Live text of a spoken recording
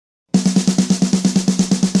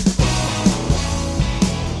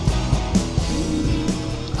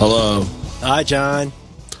Hello. Hi, John.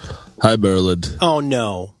 Hi, Merlin. Oh,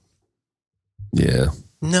 no. Yeah.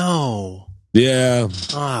 No. Yeah.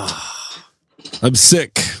 I'm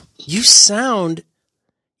sick. You sound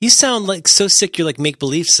like so sick you're like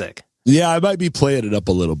make-believe sick. Yeah, I might be playing it up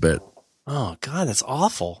a little bit. Oh, God, that's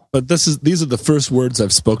awful. But these are the first words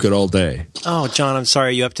I've spoken all day. Oh, John, I'm sorry.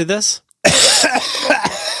 Are you up to this?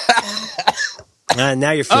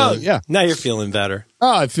 Now you're feeling. yeah. Now you're feeling better.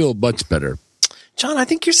 Oh, I feel much better. John, I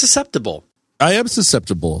think you're susceptible. I am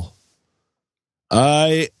susceptible.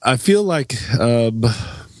 I feel like the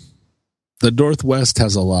Northwest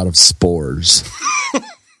has a lot of spores.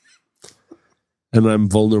 And I'm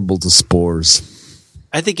vulnerable to spores.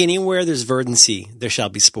 I think anywhere there's verdancy, there shall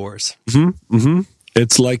be spores. Mm-hmm. Mm-hmm.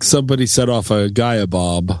 It's like somebody set off a Gaia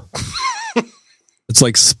Bob. It's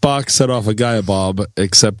like Spock set off a Gaia Bob,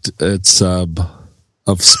 except it's of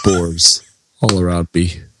spores all around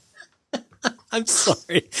me. I'm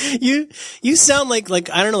sorry. You sound like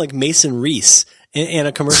I don't know, like Mason Reese in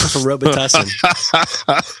a commercial for Robitussin.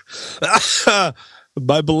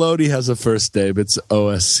 My baloney has a first name. It's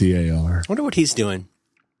Oscar. I wonder what he's doing.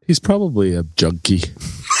 He's probably a junkie.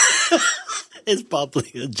 It's probably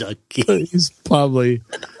a junkie. He's probably.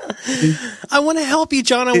 I want to help you,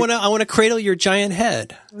 John. I want to cradle your giant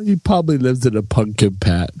head. He probably lives in a pumpkin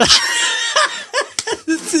patch.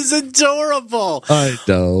 This is adorable. I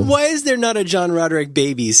know. Why is there not a John Roderick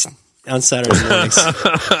Babies on Saturday mornings?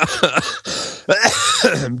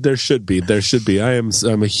 There should be.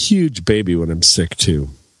 I'm a huge baby when I'm sick too.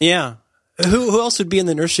 Yeah. Who else would be in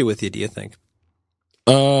the nursery with you, do you think?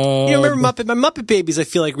 Remember my Muppet Babies, I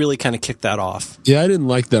feel like really kind of kicked that off. Yeah, I didn't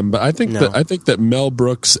like them, but I think that Mel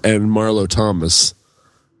Brooks and Marlo Thomas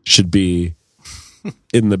should be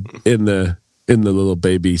in the little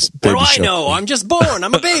baby's baby What do show. I know? I'm just born.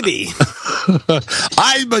 I'm a baby.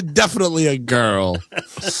 I'm definitely a girl.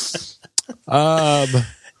 Just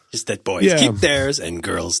that boys keep theirs and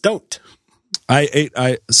girls don't.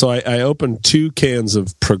 I opened 2 cans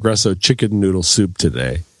of Progresso chicken noodle soup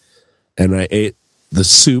today, and I ate the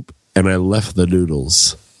soup and I left the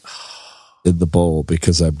noodles in the bowl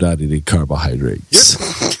because I'm not eating carbohydrates.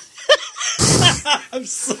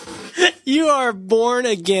 You are born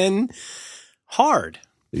again hard.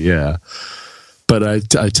 Yeah. But I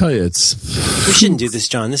tell you, it's... We shouldn't do this,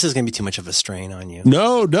 John. This is going to be too much of a strain on you.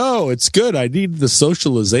 No, it's good. I need the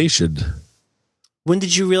socialization. When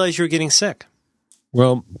did you realize you were getting sick?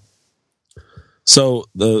 Well, so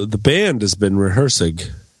the band has been rehearsing,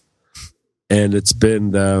 and it's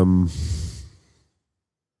been a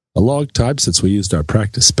long time since we used our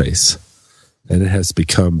practice space, and it has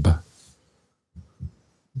become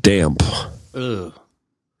damp. Ugh.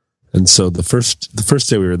 And so the first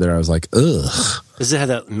day we were there, I was like, ugh. Does it have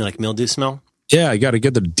that like mildew smell? Yeah, I got to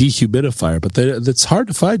get the dehumidifier, but it's hard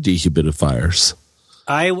to find dehumidifiers.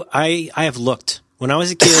 I have looked. When I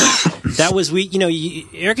was a kid, that was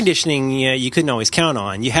air conditioning. You couldn't always count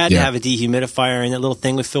on. You had to have a dehumidifier, and that little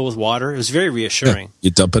thing would fill with water. It was very reassuring. Yeah,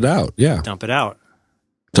 you dump it out. Yeah, dump it out.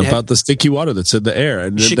 Dump out the sticky water that's in the air.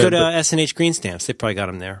 And you should go to S&H Green Stamps. They probably got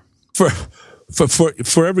them there.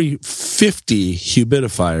 For every 50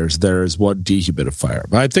 humidifiers, there is one dehumidifier.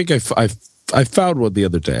 But I think I found one the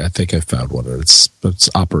other day. I think I found one, and it's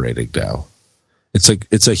operating now. It's a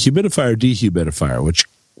humidifier dehumidifier,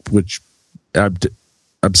 which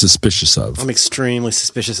I'm suspicious of. I'm extremely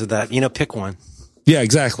suspicious of that. Pick one. Yeah,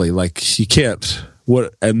 exactly. Like you can't.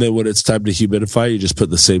 And then when it's time to humidify, you just put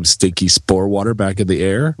the same stinky spore water back in the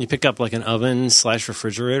air. You pick up like an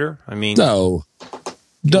oven/refrigerator. I mean, no.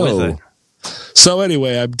 So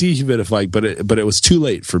anyway, I'm dehumidifying, but it was too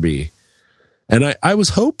late for me, and I was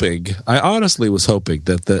hoping. I honestly was hoping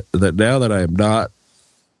that now that I am not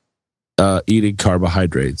eating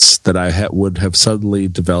carbohydrates, that I would have suddenly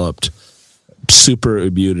developed super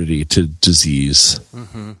immunity to disease.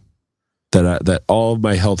 Mm-hmm. That all of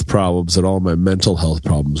my health problems and all my mental health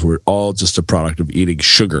problems were all just a product of eating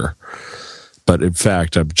sugar. But in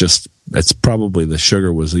fact, it's probably the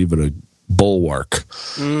sugar was even a bulwark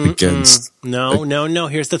against. No.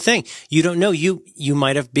 Here's the thing. You don't know. You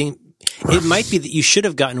might have been. It might be that you should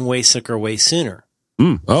have gotten way sicker way sooner.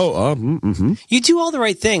 Mm-hmm. You do all the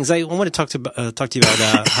right things. I want to talk to you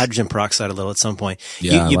about hydrogen peroxide a little at some point.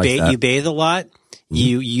 Yeah, you bathe a lot. Mm-hmm.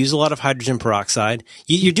 You use a lot of hydrogen peroxide.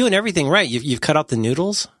 You're doing everything right. You've cut out the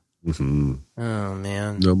noodles. Mm-hmm. Oh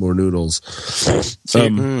man, no more noodles.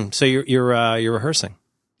 So you're rehearsing.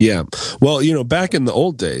 Yeah. Well, back in the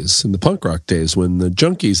old days, in the punk rock days, when the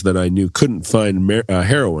junkies that I knew couldn't find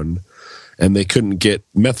heroin, and they couldn't get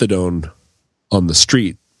methadone on the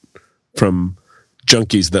street from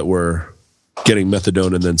junkies that were getting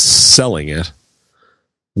methadone and then selling it,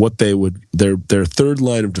 what they would their third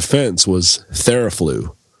line of defense was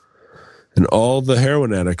Theraflu, and all the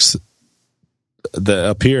heroin addicts that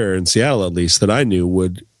up here in Seattle, at least that I knew,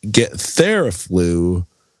 would get Theraflu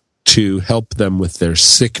to help them with their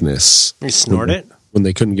sickness. You snort it when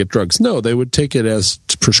they couldn't get drugs. No, they would take it as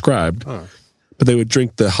prescribed. Oh. But they would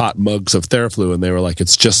drink the hot mugs of Theraflu, and they were like,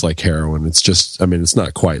 "It's just like heroin. It's just, I mean, it's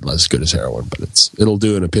not quite as good as heroin, but it'll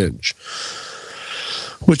do in a pinch."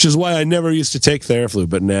 Which is why I never used to take Theraflu,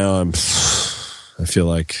 but now I feel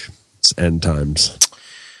like it's end times.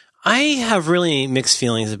 I have really mixed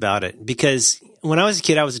feelings about it because when I was a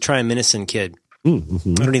kid, I was a triamcinolone kid.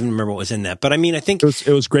 Mm-hmm. I don't even remember what was in that, but I mean, I think it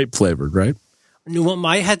was grape flavored, right? Well,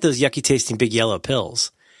 I had those yucky tasting big yellow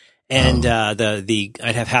pills, and I'd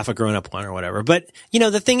have half a grown up one or whatever. But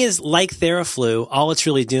the thing is, like Theraflu, all it's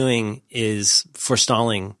really doing is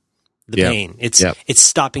forestalling the pain. It's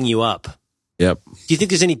stopping you up. Yep. Do you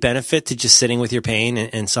think there's any benefit to just sitting with your pain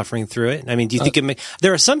and suffering through it? I mean, do you think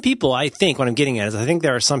there are some people, I think what I'm getting at is I think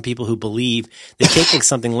there are some people who believe that taking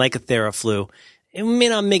something like a Theraflu, it may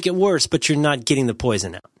not make it worse, but you're not getting the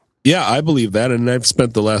poison out. Yeah, I believe that. And I've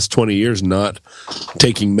spent the last 20 years not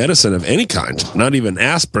taking medicine of any kind, not even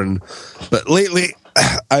aspirin. But lately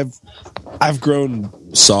I've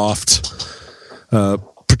grown soft,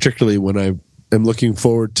 particularly when I am looking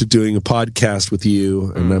forward to doing a podcast with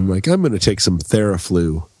you, and I'm like, I'm going to take some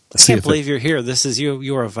Theraflu. I can't believe you're here. This is you.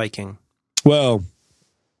 You're a Viking. Well,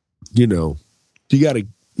 you got to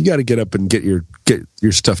get up and get your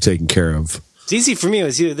stuff taken care of. It's easy for me. It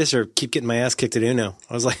was either this or keep getting my ass kicked at Uno.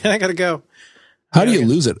 I was like, I got to go. How do you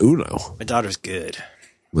lose at Uno? My daughter's good.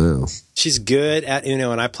 Well, she's good at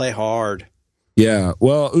Uno, and I play hard. Yeah.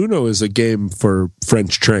 Well, Uno is a game for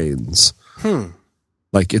French trains.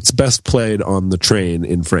 Like, it's best played on the train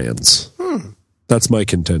in France. That's my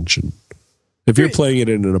contention. If you're playing it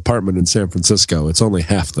in an apartment in San Francisco, it's only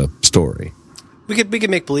half the story. We could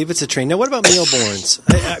make believe it's a train. Now, what about Mealborns?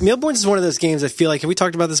 Mealborns is one of those games I feel like, have we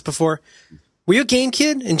talked about this before? Were you a game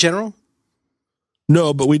kid in general?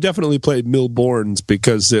 No, but we definitely played Mealborns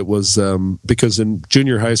because it was because in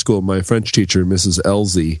junior high school, my French teacher, Mrs.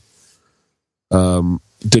 Elsie,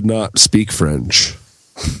 did not speak French.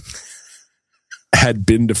 Had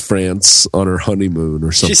been to France on her honeymoon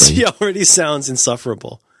or something. She already sounds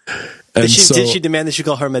insufferable. Did she demand that you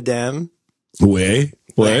call her Madame? Oui,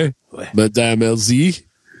 Madame Elsie.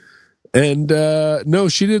 And no,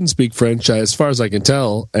 she didn't speak French, as far as I can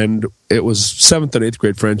tell. And it was 7th and 8th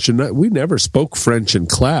grade French, and we never spoke French in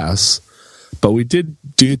class. But we did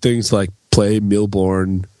do things like play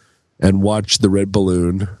Mealborn and watch The Red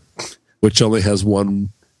Balloon, which only has one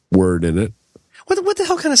word in it. What the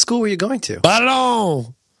hell kind of school were you going to?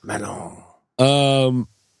 Ballon. I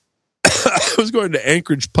was going to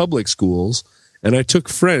Anchorage Public Schools, and I took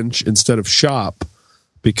French instead of shop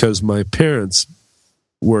because my parents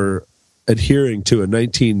were adhering to a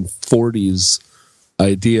 1940s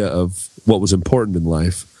idea of what was important in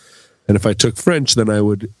life. And if I took French, then I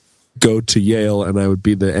would go to Yale and I would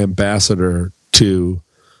be the ambassador to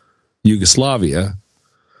Yugoslavia.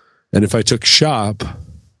 And if I took shop,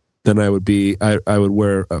 then I would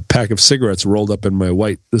wear a pack of cigarettes rolled up in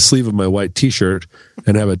the sleeve of my white T-shirt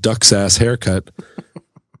and have a duck's ass haircut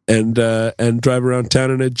and drive around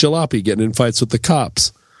town in a jalopy getting in fights with the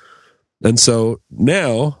cops. And so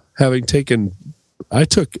now, I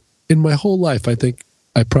took in my whole life, I think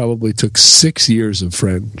I probably took 6 years of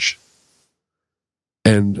French,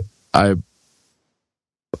 and I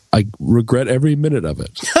regret every minute of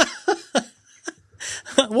it.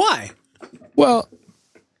 Why? Well,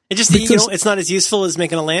 it's not as useful as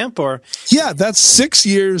making a lamp, or yeah, that's 6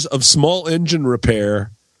 years of small engine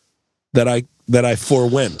repair that I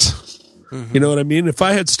forwent. Mm-hmm. You know what I mean? If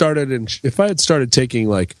I had started taking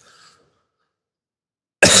like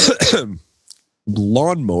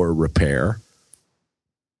lawnmower repair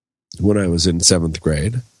when I was in 7th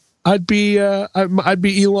grade, I'd be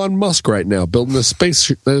Elon Musk right now building a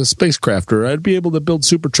spacecraft, or I'd be able to build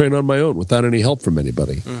Supertrain on my own without any help from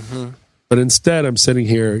anybody. Mm-hmm. But instead, I'm sitting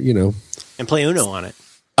here, and play Uno on it.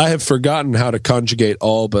 I have forgotten how to conjugate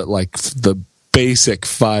all but like the basic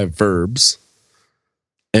 5 verbs,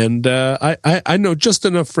 and I know just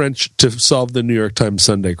enough French to solve the New York Times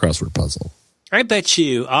Sunday crossword puzzle. I bet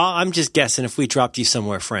you. I'm just guessing. If we dropped you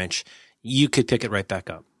somewhere French, you could pick it right back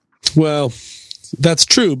up. Well, that's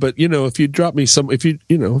true, but if you drop me if you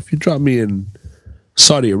drop me in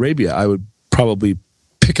Saudi Arabia, I would probably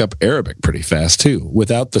pick up Arabic pretty fast too,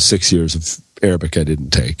 without the 6 years of Arabic I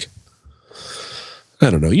didn't take. I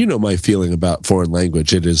don't know. My feeling about foreign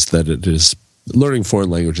language. It is learning foreign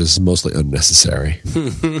languages is mostly unnecessary.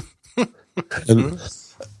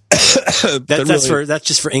 That's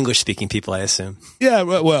just for English speaking people, I assume. Yeah,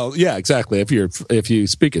 well, yeah, exactly. If you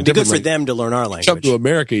speak it, it'd be good for them to learn our language. Come to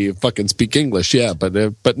America, you fucking speak English, yeah.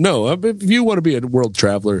 But no, if you want to be a world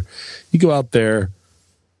traveler, you go out there,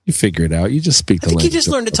 you figure it out. You just speak the language. You just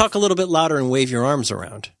learn to talk a little bit louder and wave your arms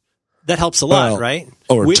around. That helps a lot, right?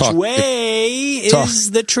 Which way is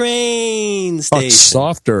the train station? Talk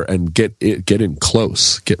softer and get in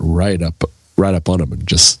close. Get right up on them and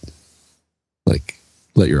just like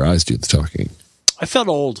let your eyes do the talking. I felt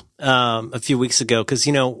old a few weeks ago because,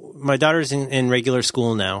 my daughter's in regular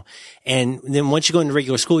school now. And then once you go into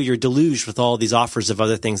regular school, you're deluged with all these offers of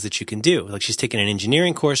other things that you can do. Like she's taking an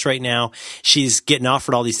engineering course right now. She's getting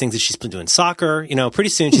offered all these things that she's been doing soccer.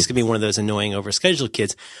 Pretty soon she's going to be one of those annoying overscheduled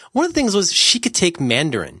kids. One of the things was she could take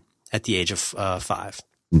Mandarin at the age of 5.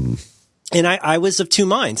 Mm-hmm. And I was of two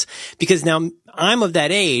minds because now I'm of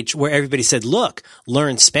that age where everybody said, look,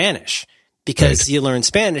 learn Spanish. Because you learn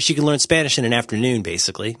Spanish, you can learn Spanish in an afternoon,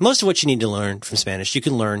 basically. Most of what you need to learn from Spanish, you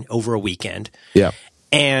can learn over a weekend. Yeah.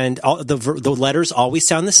 And the letters always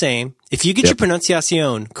sound the same. If you get your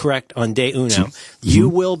pronunciación correct on day uno, you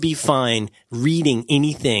will be fine reading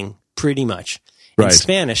anything pretty much in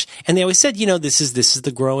Spanish. And they always said, this is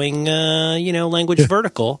the growing, language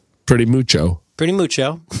vertical. Pretty mucho.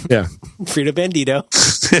 Yeah. Frito Bandito.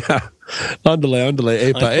 Yeah.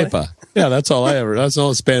 Andale, epa, epa. Yeah, that's all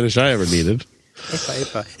the Spanish I ever needed. Epa,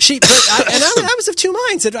 epa. I was of two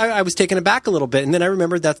minds. I was taken aback a little bit, and then I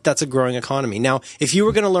remembered that's a growing economy. Now, if you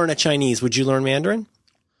were going to learn a Chinese, would you learn Mandarin?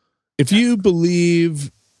 If you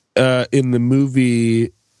believe in the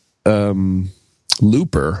movie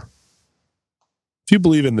Looper, if you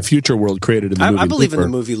believe in the future world created in the movie I believe Looper,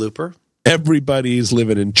 in the movie Looper. Everybody's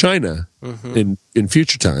living in China in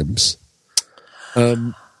future times.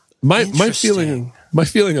 My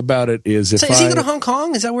feeling about it is is he going to Hong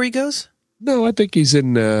Kong? Is that where he goes? No, I think he's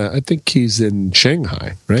in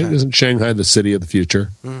Shanghai, right? Okay. Isn't Shanghai the city of the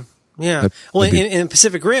future? Yeah. In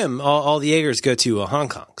Pacific Rim, all the Jaegers go to Hong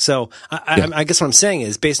Kong. So I guess what I'm saying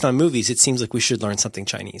is, based on movies, it seems like we should learn something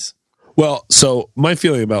Chinese. Well, so my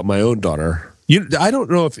feeling about my own daughter, I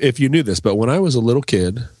don't know if you knew this, but when I was a little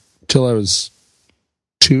kid, till I was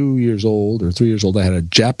 2 years old or 3 years old, I had a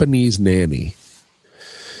Japanese nanny.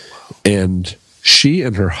 And she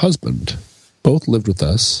and her husband both lived with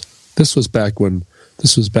us. This was back in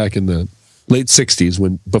the late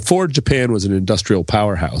 60s, before Japan was an industrial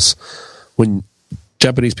powerhouse, when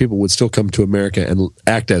Japanese people would still come to America and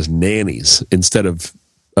act as nannies instead of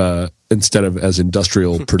as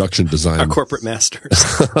industrial production design. Our corporate masters.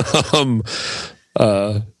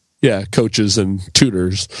 Coaches and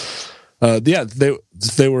tutors.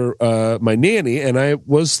 They were my nanny, and I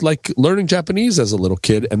was like learning Japanese as a little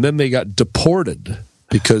kid, and then they got deported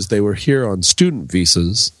because they were here on student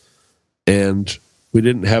visas, and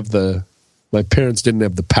my parents didn't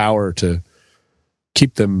have the power to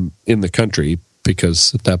keep them in the country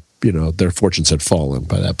because their fortunes had fallen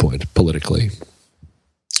by that point politically.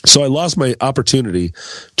 So I lost my opportunity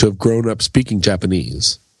to have grown up speaking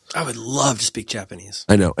Japanese. I would love to speak Japanese.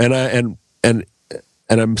 I know, and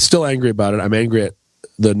I'm still angry about it. I'm angry at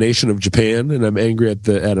the nation of Japan, and I'm angry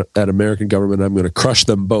at American government. I'm going to crush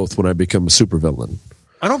them both when I become a supervillain.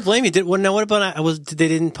 I don't blame you. What about they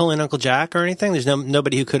didn't pull in Uncle Jack or anything? There's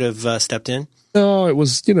nobody who could have stepped in. No, it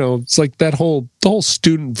was it's like the whole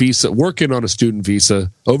student visa, working on a student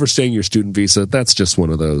visa, overstaying your student visa. That's just one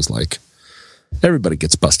of those like. Everybody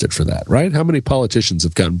gets busted for that, right? How many politicians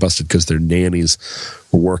have gotten busted because their nannies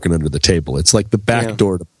were working under the table? It's like the back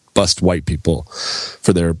door to bust white people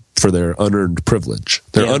for their unearned privilege,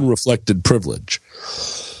 their unreflected privilege.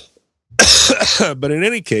 But in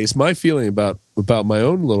any case, my feeling about my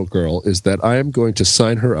own little girl is that I am going to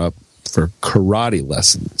sign her up for karate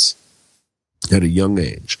lessons at a young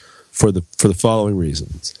age for the following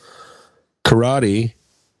reasons. Karate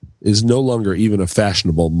is no longer even a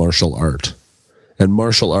fashionable martial art. And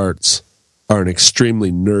martial arts are an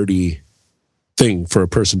extremely nerdy thing for a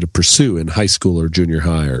person to pursue in high school or junior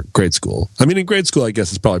high or grade school. I mean, in grade school, I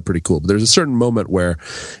guess it's probably pretty cool. But there's a certain moment where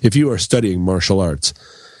if you are studying martial arts,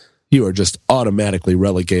 you are just automatically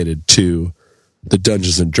relegated to the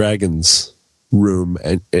Dungeons and Dragons room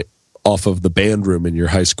and off of the band room in your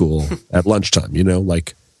high school at lunchtime.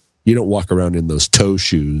 Like you don't walk around in those toe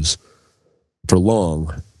shoes for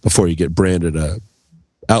long before you get branded a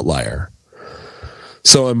outlier.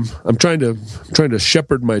 So I'm trying to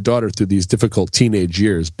shepherd my daughter through these difficult teenage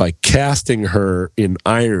years by casting her in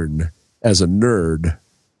iron as a nerd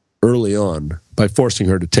early on by forcing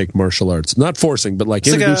her to take martial arts. Not forcing, but like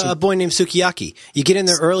it's like a boy named Sukiyaki. You get in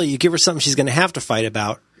there early, you give her something she's going to have to fight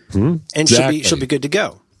about, and she'll be good to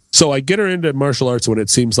go. So I get her into martial arts when it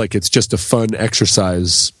seems like it's just a fun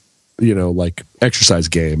exercise, like exercise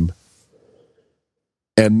game.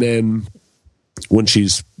 And then when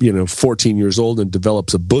she's, 14 years old and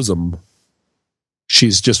develops a bosom,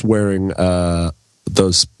 she's just wearing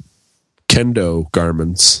those kendo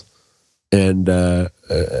garments. And,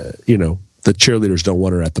 the cheerleaders don't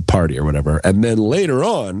want her at the party or whatever. And then later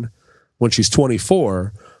on, when she's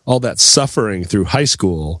 24, all that suffering through high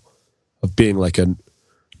school of being like a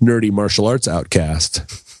nerdy martial arts outcast.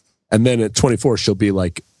 And then at 24, she'll be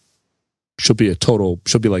like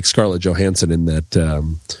Scarlett Johansson in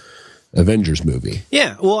that Avengers movie.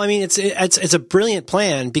 Yeah. Well, I mean, it's a brilliant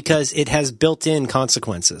plan because it has built-in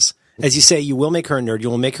consequences. As you say, you will make her a nerd. You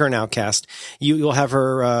will make her an outcast. You'll have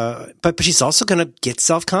her, but she's also going to get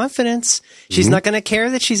self-confidence. She's not going to care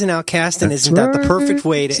that she's an outcast, and isn't that the perfect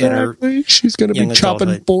way to enter? She's going to be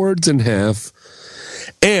chopping boards in half.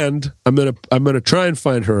 And I'm gonna try and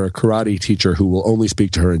find her a karate teacher who will only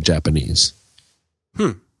speak to her in Japanese.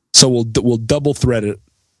 So we'll double threat it.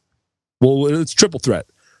 Well, it's triple threat.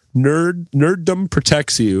 Nerddom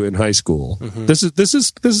protects you in high school. This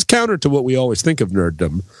is counter to what we always think of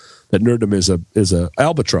nerddom. That nerddom is a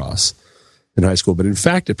albatross in high school, but in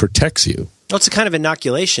fact it protects you. Oh, it's a kind of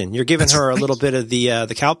inoculation. You're giving her a little bit of the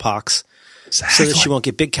cowpox, so that she won't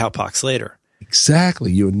get big cowpox later.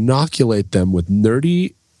 Exactly. You inoculate them with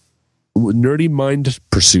nerdy mind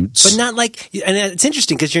pursuits. But not like, and it's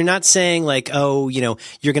interesting because you're not saying like, oh, you're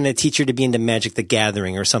going to teach her to be into Magic the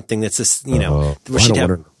Gathering or something that's just, where she'd want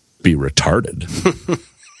her to be retarded.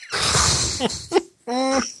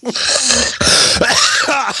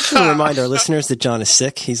 I'll remind our listeners that John is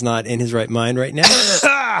sick. He's not in his right mind right now.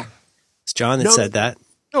 It's John that said that.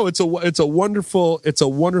 No, it's a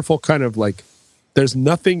wonderful kind of like, there's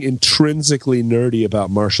nothing intrinsically nerdy about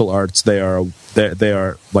martial arts. They are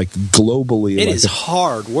like globally. It is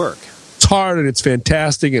hard work. It's hard and it's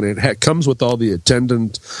fantastic, and it comes with all the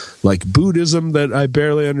attendant like Buddhism that I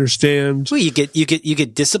barely understand. Well, you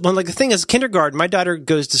get discipline. Like the thing is, kindergarten. My daughter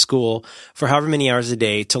goes to school for however many hours a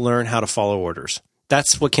day to learn how to follow orders.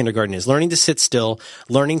 That's what kindergarten is: learning to sit still,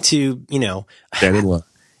 learning to stand in line.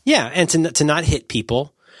 Yeah, and to not hit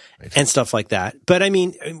people. And stuff like that. But I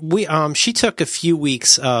mean, she took a few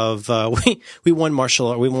weeks of, we won I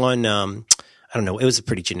don't know, it was a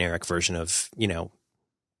pretty generic version of,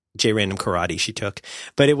 J Random Karate she took,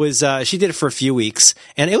 but it was, she did it for a few weeks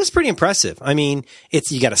and it was pretty impressive. I mean,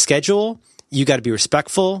 you got a schedule, you got to be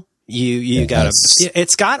respectful,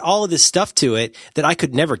 it's got all of this stuff to it that I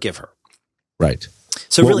could never give her. Right.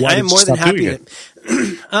 So really, I am more than happy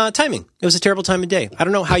that timing. It was a terrible time of day. I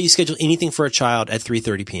don't know how you schedule anything for a child at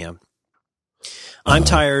 3:30 p.m. I'm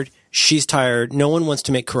tired. She's tired. No one wants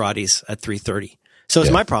to make karates at 3:30. So it's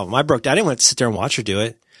my problem. I broke down. I didn't want to sit there and watch her do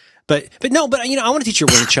it. But I want to teach her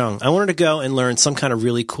Wing Chun. I want her to go and learn some kind of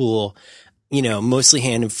really cool, mostly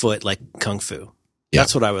hand and foot like Kung Fu. Yeah.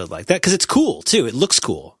 That's what I would like. That because it's cool too. It looks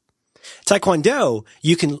cool. Taekwondo,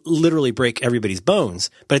 you can literally break everybody's bones,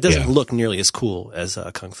 but it doesn't look nearly as cool as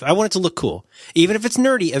Kung Fu. I want it to look cool. Even if it's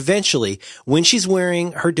nerdy, eventually, when she's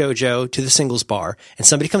wearing her dojo to the singles bar and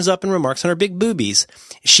somebody comes up and remarks on her big boobies,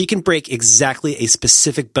 she can break exactly a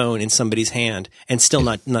specific bone in somebody's hand and still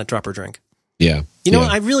not drop her drink. Yeah.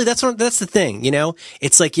 That's the thing,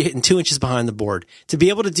 It's like you're hitting 2 inches behind the board. To be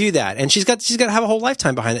able to do that, and she's got to have a whole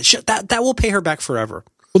lifetime behind that. That will pay her back forever.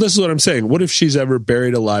 Well, this is what I'm saying. What if she's ever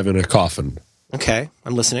buried alive in a coffin? Okay,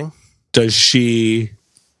 I'm listening. Does she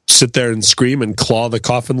sit there and scream and claw the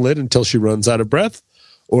coffin lid until she runs out of breath?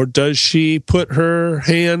 Or does she put her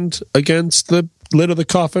hand against the lid of the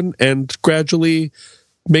coffin and gradually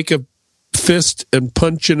make a fist and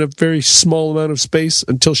punch in a very small amount of space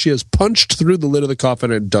until she has punched through the lid of the coffin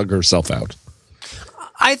and dug herself out?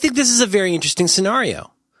 I think this is a very interesting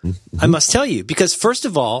scenario. I must tell you, because first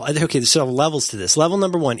of all, okay, there's several levels to this. Level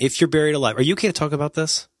number one, if you're buried alive, are you okay to talk about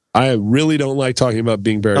this? I really don't like talking about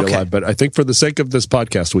being buried alive, but I think for the sake of this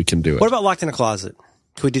podcast, we can do it. What about locked in a closet?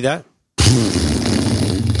 Can we do that?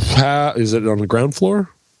 Is it on the ground floor?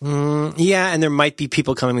 Yeah, and there might be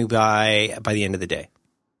people coming by the end of the day.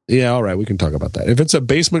 Yeah, all right, we can talk about that. If it's a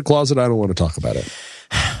basement closet, I don't want to talk about it.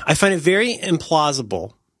 I find it very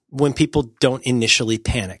implausible when people don't initially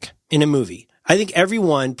panic in a movie. I think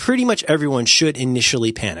pretty much everyone should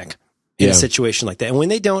initially panic in a situation like that. And when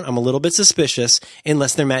they don't, I'm a little bit suspicious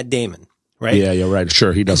unless they're Matt Damon, right? Yeah, you're right.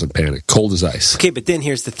 Sure, he doesn't panic. Cold as ice. Okay, but then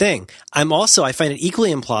here's the thing. I find it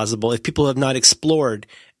equally implausible if people have not explored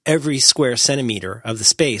every square centimeter of the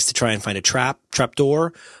space to try and find a trap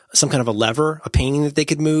door, some kind of a lever, a painting that they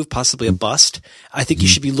could move, possibly a bust. I think you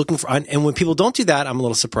should be looking for, and when people don't do that, I'm a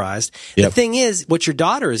little surprised. Yep. The thing is, what your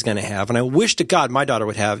daughter is going to have, and I wish to God my daughter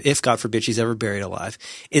would have, if God forbid she's ever buried alive,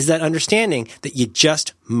 is that understanding that you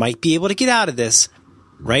just might be able to get out of this,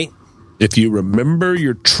 right? If you remember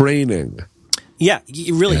your training. Yeah,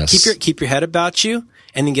 you really Yes. keep your head about you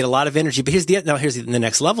and then get a lot of energy. But here's the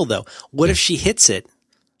next level though. What if she hits it?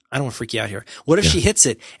 I don't want to freak you out here. What if she hits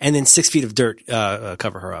it and then 6 feet of dirt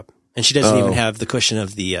cover her up, and she doesn't even have the cushion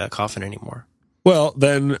of the coffin anymore? Well,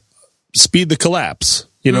 then speed the collapse.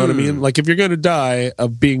 You know what I mean? Like if you're going to die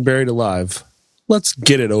of being buried alive, let's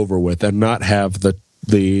get it over with and not have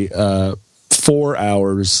the 4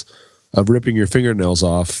 hours of ripping your fingernails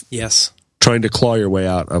off. Yes. Trying to claw your way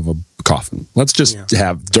out of a coffin. Let's just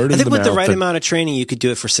have dirt in the mouth. I think with the right amount of training, you could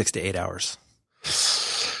do it for 6 to 8 hours.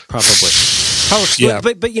 Probably. Yeah.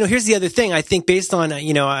 But here's the other thing. I think based on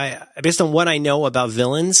what I know about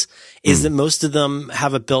villains is that most of them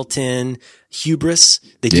have a built-in hubris.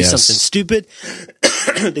 They do something stupid.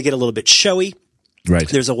 They get a little bit showy. Right.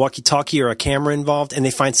 There's a walkie-talkie or a camera involved, and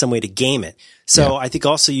they find some way to game it. So I think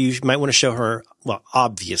also you might want to show her, well,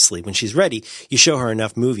 obviously, when she's ready, you show her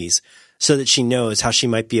enough movies so that she knows how she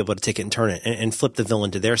might be able to take it and turn it and flip the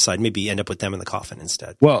villain to their side. Maybe end up with them in the coffin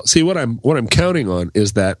instead. Well, see, what I'm counting on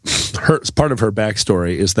is that part of her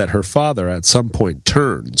backstory is that her father at some point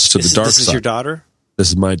turns to the dark side. This is your daughter? This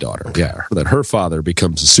is my daughter. Okay. Yeah, that her father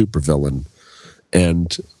becomes a supervillain,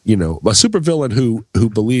 and a supervillain who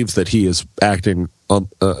believes that he is acting in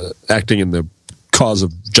the cause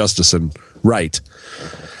of justice and right,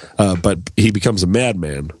 but he becomes a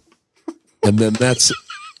madman, and then that's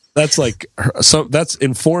like that's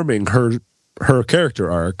informing her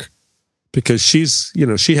character arc, because she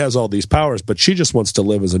has all these powers, but she just wants to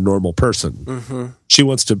live as a normal person. Mm-hmm. She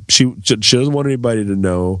doesn't want anybody to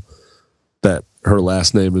know that her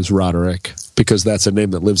last name is Roderick, because that's a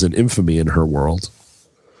name that lives in infamy in her world.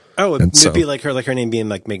 Oh, it'd be like her name being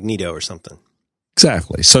like Magneto or something.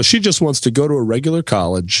 Exactly. So she just wants to go to a regular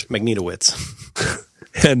college, Magnetowitz,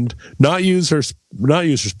 and not use her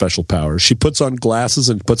special powers. She puts on glasses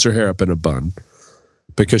and puts her hair up in a bun,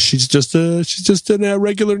 because she's just a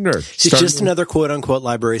regular nerd. She's just another quote unquote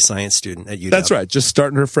library science student at UW. That's right. Just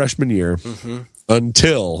starting her freshman year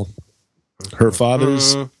until her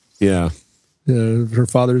father's her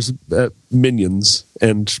father's minions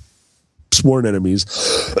and sworn enemies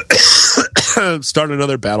start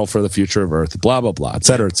another battle for the future of Earth. Blah blah blah, et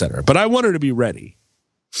cetera, et cetera. But I want her to be ready.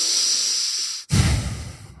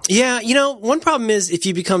 Yeah, one problem is if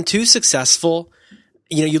you become too successful,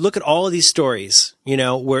 you look at all of these stories,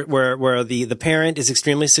 where the parent is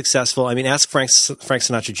extremely successful. I mean, ask Frank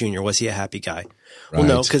Sinatra Jr., was he a happy guy? Right. Well,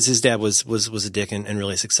 no, because his dad was a dick and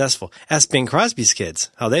really successful. Ask Bing Crosby's kids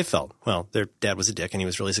how they felt. Well, their dad was a dick and he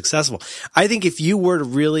was really successful. I think if you were to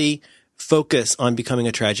really focus on becoming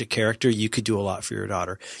a tragic character, you could do a lot for your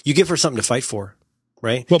daughter. You give her something to fight for.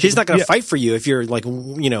 Right? Well, she's not going to fight for you if you're like,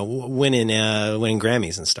 winning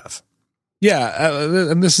Grammys and stuff. Yeah,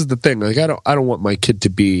 and this is the thing. Like, I don't want my kid to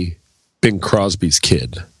be Bing Crosby's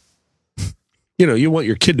kid. You want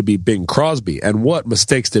your kid to be Bing Crosby. And what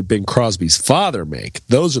mistakes did Bing Crosby's father make?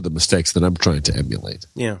 Those are the mistakes that I'm trying to emulate.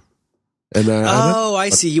 Yeah. And I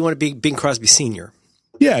see. You want to be Bing Crosby Sr.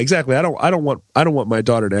 Yeah, exactly. I don't want my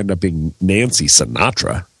daughter to end up being Nancy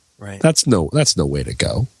Sinatra. Right. That's no way to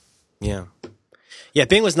go. Yeah. Yeah,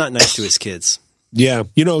 Bing was not nice to his kids. Yeah.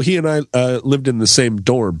 He and I lived in the same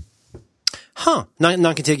dorm. Huh.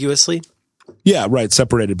 Non-contiguously? Yeah, right.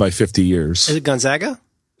 Separated by 50 years. Is it Gonzaga?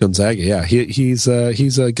 Gonzaga, yeah. He's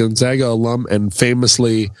a Gonzaga alum and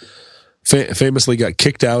famously got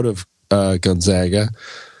kicked out of Gonzaga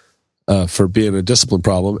for being a discipline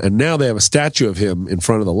problem. And now they have a statue of him in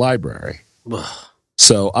front of the library.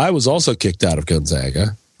 So I was also kicked out of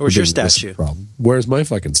Gonzaga. Where's your statue? Where's my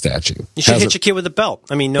fucking statue? You should hit your kid with a belt.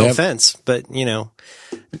 I mean, no offense, but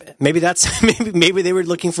maybe maybe they were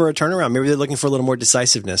looking for a turnaround. Maybe they're looking for a little more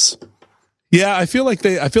decisiveness. Yeah, I feel like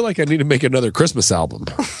I need to make another Christmas album.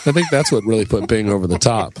 I think that's what really put Bing over the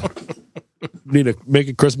top. Need to make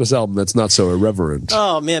a Christmas album that's not so irreverent.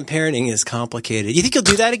 Oh man, parenting is complicated. You think you'll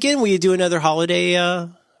do that again? Will you do another holiday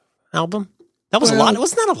album? That was a lot.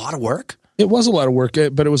 Wasn't that a lot of work? It was a lot of work,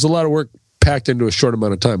 but it was a lot of work packed into a short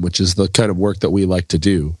amount of time, which is the kind of work that we like to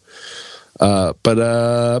do. But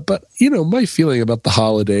my feeling about the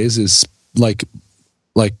holidays is I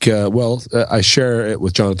share it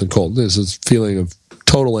with Jonathan Colton. There's this feeling of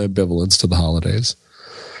total ambivalence to the holidays.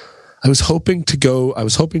 So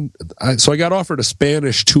I got offered a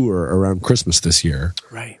Spanish tour around Christmas this year.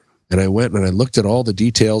 Right. And I went and I looked at all the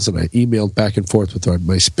details, and I emailed back and forth with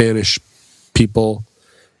my Spanish people.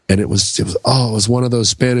 And it was one of those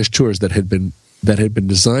Spanish tours that had been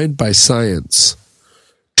designed by science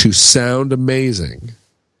to sound amazing.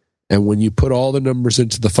 And when you put all the numbers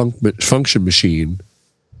into the function machine,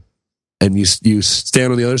 and you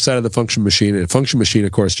stand on the other side of the function machine, and the function machine,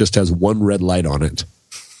 of course, just has one red light on it,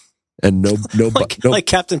 and no like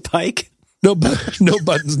Captain Pike, no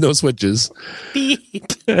buttons, no switches, beep,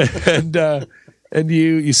 and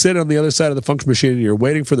you sit on the other side of the function machine, and you're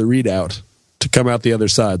waiting for the readout to come out the other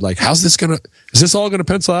side. Like, is this all gonna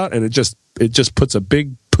pencil out? And it just puts a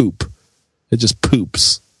big poop. It just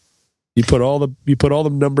poops. You put all the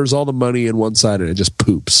numbers, all the money in one side, and it just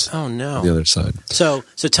poops. Oh no! On the other side. So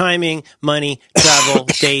timing, money, travel,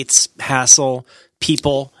 dates, hassle,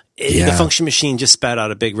 people. The function machine just spat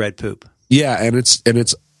out a big red poop. Yeah, and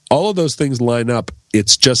it's all of those things line up.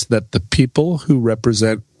 It's just that the people who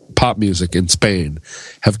represent pop music in Spain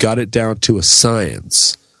have got it down to a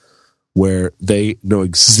science where they know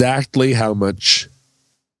exactly how much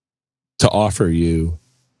to offer you,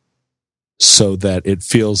 so that it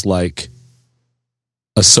feels like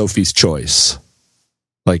a Sophie's Choice.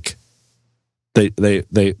 Like they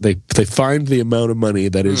find the amount of money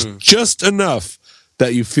that is just enough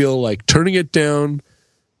that you feel like turning it down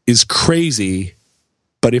is crazy,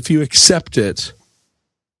 but if you accept it,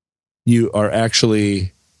 you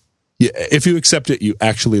actually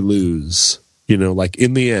lose. Like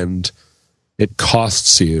in the end, it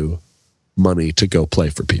costs you money to go play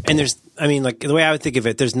for people. And the way I would think of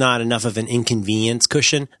it, there's not enough of an inconvenience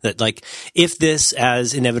cushion that, like, if this,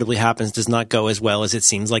 as inevitably happens, does not go as well as it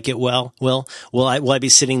seems like it will I be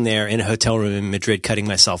sitting there in a hotel room in Madrid cutting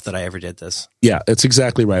myself that I ever did this? Yeah, that's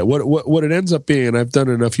exactly right. What it ends up being, and I've done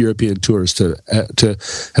enough European tours to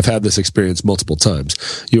have had this experience multiple times.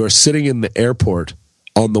 You are sitting in the airport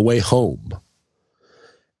on the way home,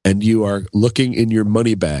 and you are looking in your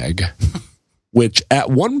money bag, which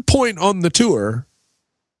at one point on the tour,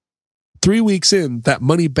 3 weeks in, that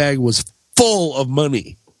money bag was full of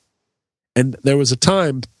money. And there was a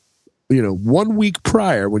time, 1 week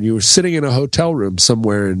prior, when you were sitting in a hotel room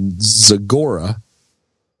somewhere in Zagora,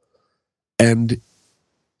 and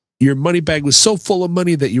your money bag was so full of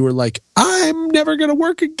money that you were like, I'm never going to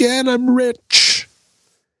work again, I'm rich.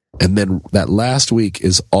 And then that last week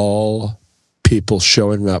is all people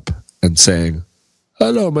showing up and saying,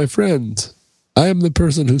 hello, my friend, I am the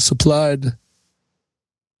person who supplied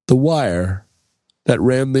the wire that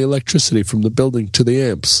ran the electricity from the building to the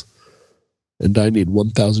amps, and I need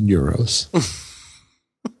 1,000 euros.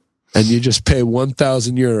 And you just pay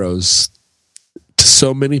 1,000 euros to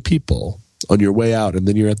so many people on your way out, and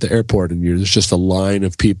then you're at the airport, and there's just a line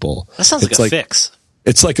of people. That sounds like a fix.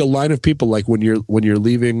 It's like a line of people, like when you're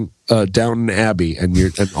leaving Downton Abbey, and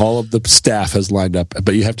all of the staff has lined up,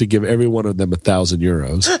 but you have to give every one of them 1,000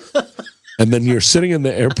 euros. And then you're sitting in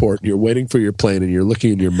the airport, and you're waiting for your plane, and you're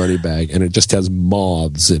looking in your money bag, and it just has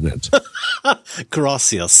moths in it.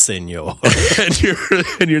 Gracias, senor. and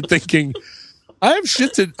you're thinking, I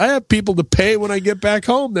have people to pay when I get back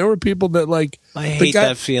home. There were people that, like, I hate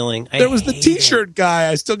that feeling. There was the T-shirt guy.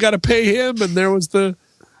 I still got to pay him, and there was the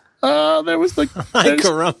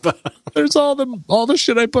caramba. There's all the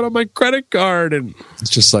shit I put on my credit card, and it's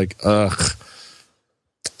just like, ugh.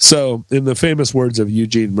 So, in the famous words of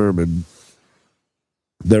Eugene Merman,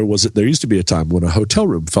 there used to be a time when a hotel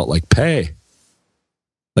room felt like pay.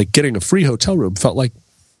 Like getting a free hotel room felt like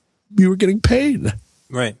you were getting paid.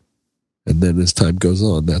 Right. And then as time goes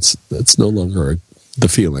on, that's no longer the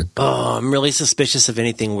feeling. Oh, I'm really suspicious of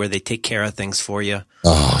anything where they take care of things for you.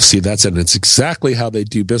 Oh, see, it's exactly how they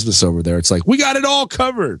do business over there. It's like, we got it all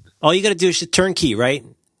covered. All you got to do is turnkey, right?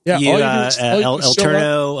 Yeah, El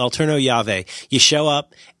Turno Llave. You show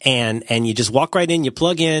up and you just walk right in, you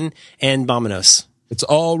plug in, and vamonos. It's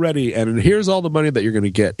all ready, and here's all the money that you're going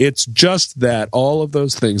to get. It's just that all of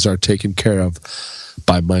those things are taken care of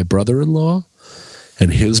by my brother-in-law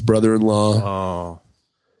and his brother-in-law. Oh.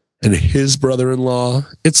 And his brother-in-law.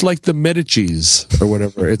 It's like the Medicis or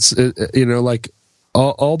whatever. It's like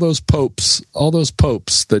all those popes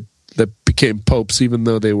that became popes, even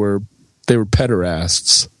though they were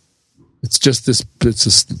pederasts. It's just this.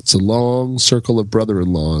 It's a long circle of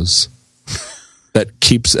brother-in-laws that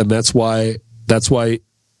keeps, and that's why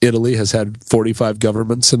Italy has had 45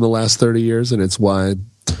 governments in the last 30 years, and it's why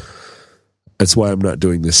I'm not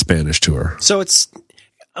doing this Spanish tour. So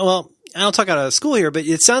I don't talk out of school here, but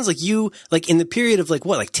it sounds like you, like, in the period of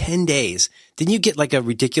 10 days, didn't you get like a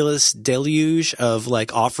ridiculous deluge of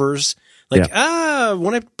like offers? Like,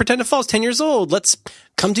 when I pretend to fall is 10 years old, let's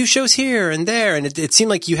come do shows here and there. And it seemed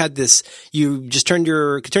like you had this, you just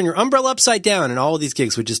could turn your umbrella upside down and all of these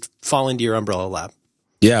gigs would just fall into your umbrella lap.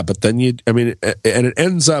 Yeah, but then and it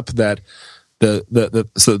ends up that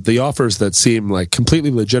so the offers that seem like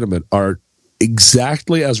completely legitimate are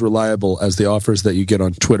exactly as reliable as the offers that you get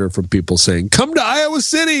on Twitter from people saying, "Come to Iowa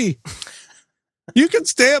City. You can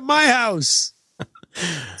stay at my house."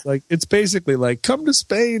 It's basically like, "Come to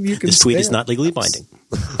Spain. You can." This tweet is not legally binding.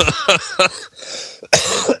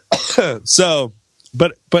 So,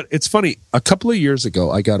 but it's funny. A couple of years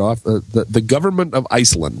ago, I got off the government of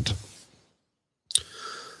Iceland.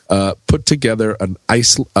 Put together a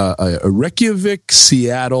Reykjavik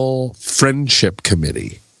Seattle friendship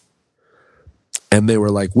committee, and they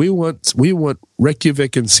were like, we want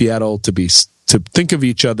Reykjavik and Seattle to think of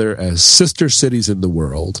each other as sister cities in the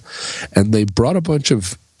world, and they brought a bunch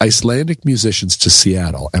of Icelandic musicians to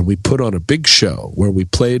Seattle, and we put on a big show where we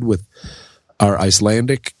played with our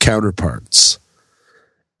Icelandic counterparts,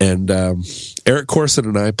 and Eric Corson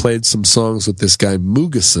and I played some songs with this guy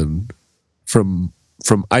Mugason from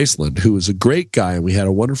Iceland, who was a great guy, and we had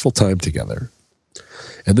a wonderful time together.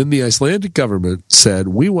 And then the Icelandic government said,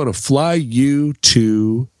 we want to fly you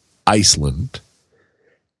to Iceland,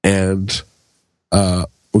 and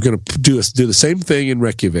we're going to do the same thing in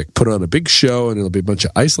Reykjavik, put on a big show, and it'll be a bunch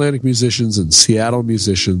of Icelandic musicians and Seattle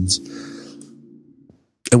musicians,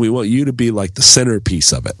 and we want you to be like the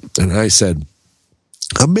centerpiece of it. And I said,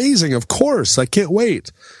 amazing, of course, I can't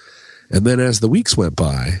wait. And then as the weeks went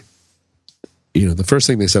by, the first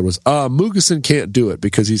thing they said was, Mugason can't do it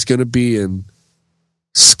because he's going to be in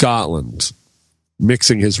Scotland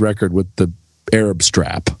mixing his record with the Arab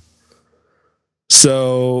strap.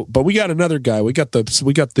 So, but we got another guy. We got the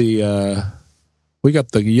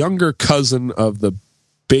younger cousin of the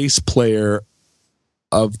bass player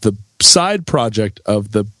of the side project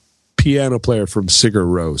of the piano player from Sigur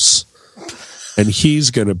Rós. And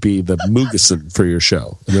he's going to be the Mugason for your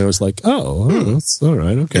show. And I was like, oh, that's all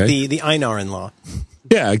right, okay. The Einar-in-law.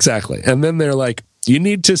 Yeah, exactly. And then they're like, you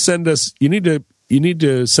need to send us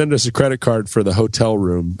a credit card for the hotel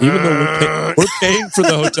room, even though we're paying for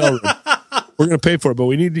the hotel room. We're going to pay for it, but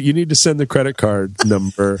you need to send the credit card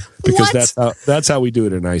number because that's how we do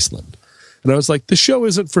it in Iceland. And I was like, the show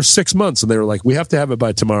isn't for 6 months. And they were like, we have to have it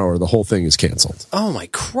by tomorrow or the whole thing is canceled. Oh, my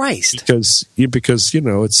Christ. Because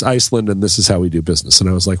it's Iceland and this is how we do business. And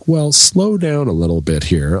I was like, well, slow down a little bit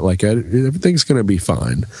here. Like, everything's going to be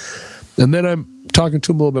fine. And then I'm talking to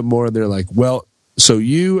them a little bit more, and they're like, well, so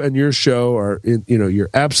you and your show are, you're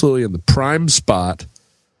absolutely in the prime spot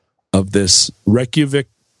of this Reykjavik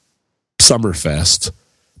Summerfest.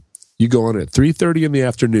 You go on at 3:30 in the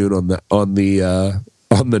afternoon on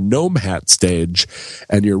the Gnome Hat stage,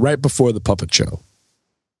 and you're right before the puppet show.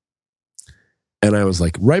 And I was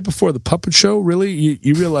like, right before the puppet show? Really?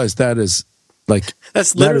 You realize that is like...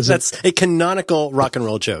 That's a canonical rock and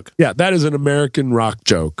roll joke. Yeah, that is an American rock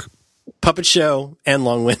joke. Puppet show and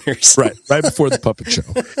long winters. right before the puppet show.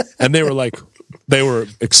 And they were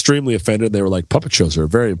extremely offended. They were like, puppet shows are a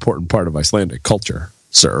very important part of Icelandic culture,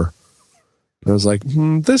 sir. And I was like,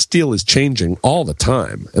 this deal is changing all the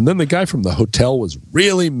time. And then the guy from the hotel was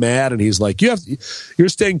really mad, and he's like, you're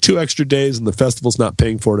staying 2 extra days, and the festival's not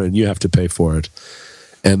paying for it, and you have to pay for it.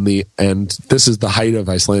 And this is the height of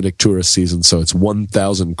Icelandic tourist season, so it's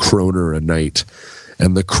 1,000 kroner a night,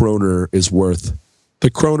 and the kroner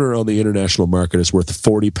on the international market is worth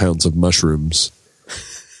 40 pounds of mushrooms.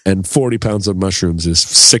 And 40 pounds of mushrooms is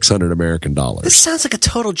 $600 American. This sounds like a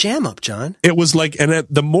total jam up, John. It was like, and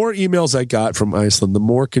the more emails I got from Iceland, the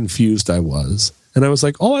more confused I was. And I was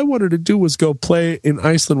like, all I wanted to do was go play in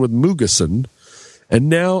Iceland with Mugason. And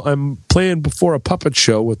now I'm playing before a puppet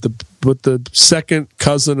show with the second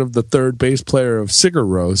cousin of the third bass player of Sigur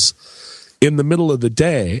Rós in the middle of the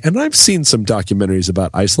day. And I've seen some documentaries about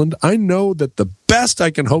Iceland. I know that the best I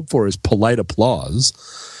can hope for is polite applause.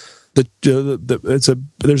 There's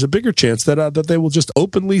a bigger chance that they will just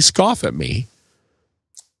openly scoff at me,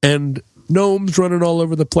 and gnomes running all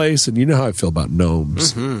over the place, and you know how I feel about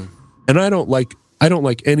gnomes. Mm-hmm. And I don't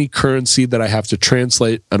like any currency that I have to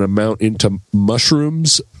translate an amount into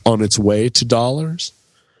mushrooms on its way to dollars.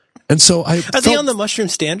 And so are they on the mushroom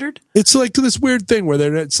standard? It's like this weird thing where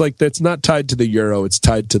it's like that's not tied to the euro; it's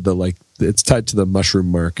tied to the mushroom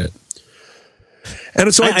market.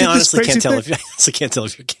 And so I honestly can't tell if you're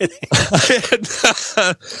kidding.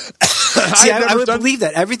 See, I would believe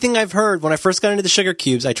that. Everything I've heard when I first got into the sugar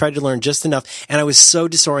cubes, I tried to learn just enough, and I was so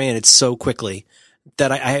disoriented so quickly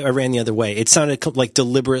that I ran the other way. It sounded like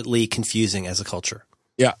deliberately confusing as a culture.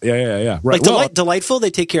 Yeah. Right. Like delightful.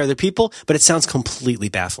 They take care of their people, but it sounds completely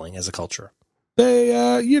baffling as a culture. They,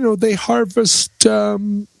 they harvest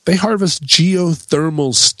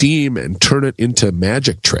geothermal steam and turn it into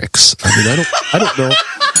magic tricks. I mean, I don't know.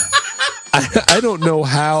 I don't know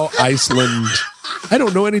how Iceland. I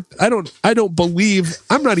don't know any. I don't believe.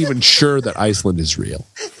 I'm not even sure that Iceland is real.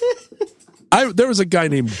 There was a guy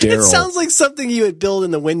named Daryl. It sounds like something you would build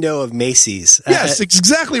in the window of Macy's. Yes,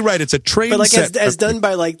 exactly right. It's a train, but like set as done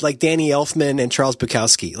by like Danny Elfman and Charles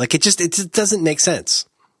Bukowski. Like it just doesn't make sense.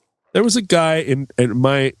 There was a guy in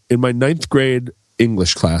my ninth grade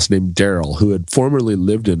English class named Daryl who had formerly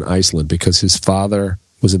lived in Iceland because his father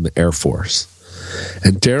was in the Air Force.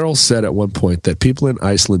 And Daryl said at one point that people in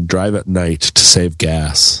Iceland drive at night to save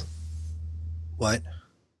gas. What?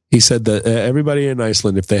 He said that everybody in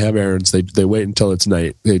Iceland, if they have errands, they wait until it's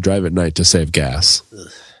night. They drive at night to save gas. Ugh.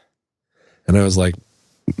 And I was like,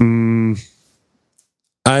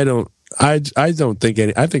 I don't think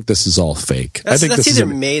any. I think this is all fake. I think that's this either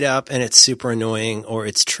made up and it's super annoying, or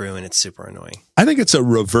it's true and it's super annoying. I think it's a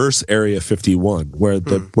reverse Area 51, where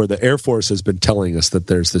the Air Force has been telling us that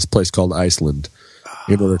there's this place called Iceland,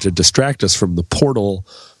 in order to distract us from the portal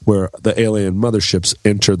where the alien motherships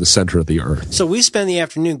enter the center of the Earth. So we spend the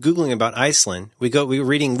afternoon Googling about Iceland. We were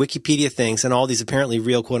reading Wikipedia things and all these apparently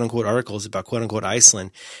real quote unquote articles about quote unquote Iceland.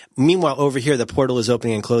 Meanwhile, over here, the portal is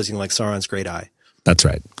opening and closing like Sauron's great eye. That's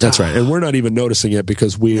right. That's right. And we're not even noticing it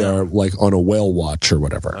because we are like on a whale watch or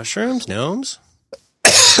whatever. Mushrooms, gnomes.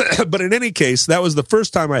 But in any case, that was the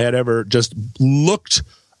first time I had ever just looked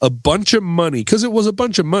a bunch of money, because it was a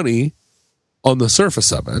bunch of money on the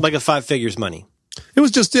surface of it. Like a 5 figures money. It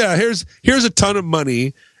was just, here's a ton of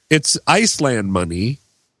money. It's Iceland money,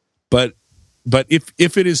 but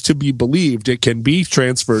if it is to be believed, it can be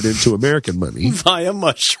transferred into American money via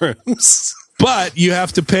mushrooms. But you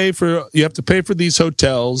have to pay for these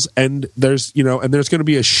hotels, and there's going to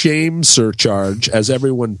be a shame surcharge as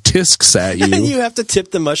everyone tisks at you. And you have to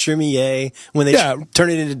tip the mushroomier when they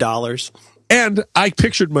turn it into dollars. And I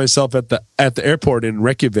pictured myself at the airport in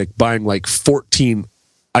Reykjavik buying like 14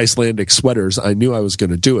 Icelandic sweaters. I knew I was going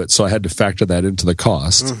to do it, so I had to factor that into the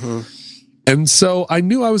cost. Mm-hmm. And so I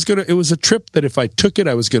knew it was a trip that if I took it,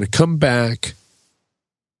 I was going to come back.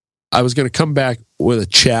 I was going to come back with a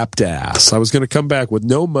chapped ass. I was going to come back with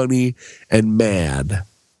no money and mad.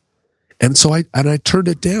 And so I turned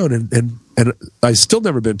it down, and I still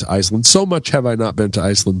never been to Iceland. So much have I not been to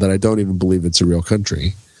Iceland that I don't even believe it's a real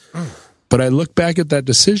country. But I look back at that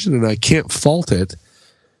decision and I can't fault it,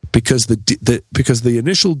 because the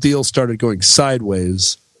initial deal started going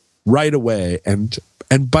sideways right away, and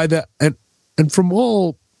by that and from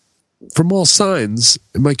all signs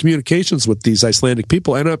in my communications with these Icelandic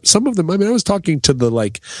people, and some of them, I mean, I was talking to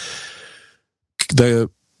the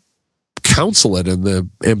consulate and the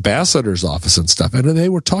ambassador's office and stuff, and they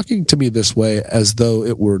were talking to me this way as though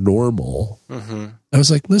it were normal. Mm-hmm. I was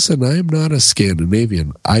like, listen, I am not a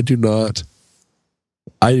Scandinavian. I do not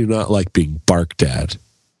like being barked at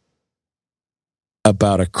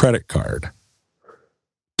about a credit card.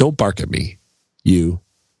 Don't bark at me, you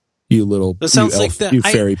little, you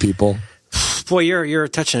fairy people. Boy, you're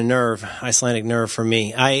touching a nerve, Icelandic nerve for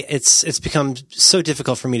me. It's become so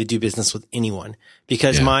difficult for me to do business with anyone,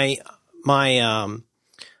 because my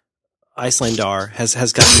Icelandar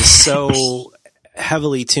has gotten so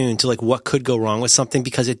heavily tuned to like what could go wrong with something,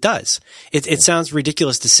 because it does. It sounds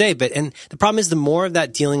ridiculous to say, and the problem is the more of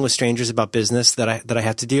that dealing with strangers about business that I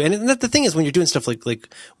have to do. And the thing is, when you're doing stuff like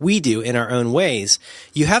we do in our own ways,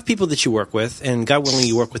 you have people that you work with, and God willing,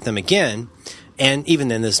 you work with them again. And even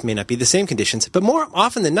then, this may not be the same conditions, but more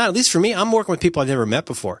often than not, at least for me, I'm working with people I've never met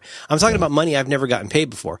before. I'm talking about money I've never gotten paid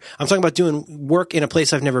before. I'm talking about doing work in a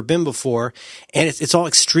place I've never been before. And it's all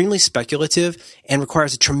extremely speculative and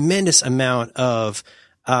requires a tremendous amount of,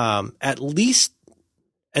 at least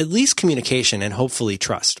communication and hopefully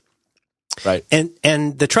trust. Right.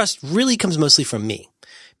 And the trust really comes mostly from me,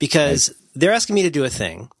 because they're asking me to do a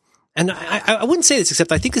thing. And I wouldn't say this,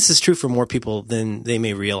 except I think this is true for more people than they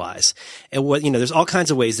may realize. And there's all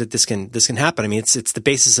kinds of ways that this can happen. I mean, it's the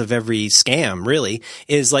basis of every scam, really,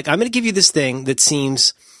 is like, I'm going to give you this thing that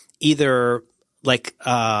seems either like,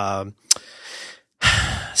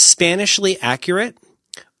 Spanishly accurate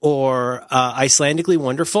or, Icelandically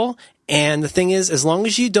wonderful. And the thing is, as long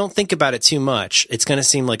as you don't think about it too much, it's going to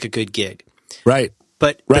seem like a good gig. Right.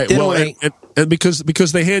 But then and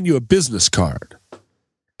because they hand you a business card.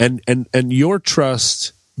 And your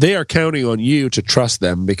trust, they are counting on you to trust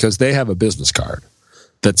them because they have a business card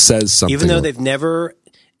that says something. Even though they've never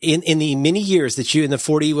in the many years that in the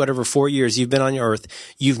 4 years you've been on Earth,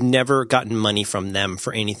 you've never gotten money from them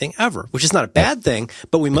for anything ever, which is not a bad thing.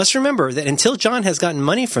 But we must remember that until John has gotten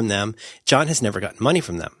money from them, John has never gotten money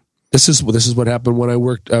from them. This is what happened when I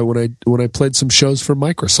worked when I played some shows for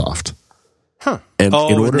Microsoft. Huh? And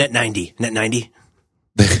Net 90. I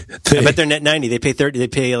bet they're Net 90. They pay 30. They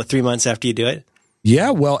pay 3 months after you do it.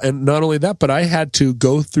 Yeah, well, and not only that, but I had to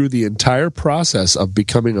go through the entire process of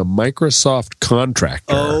becoming a Microsoft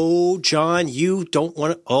contractor. Oh, John, you don't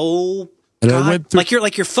want to. Oh, and God. I went through,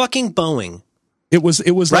 like you're fucking Boeing. It was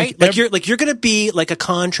right. Like you're going to be like a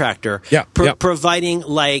contractor, providing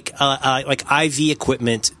like IV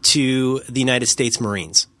equipment to the United States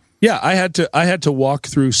Marines. Yeah, I had to walk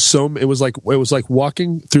through it was like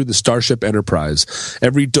walking through the Starship Enterprise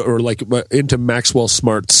every door, or like into Maxwell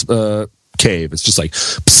Smart's cave. It's just like,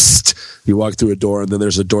 psst, you walk through a door and then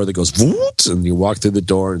there's a door that goes voot, and you walk through the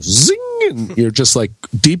door and zing, and you're just like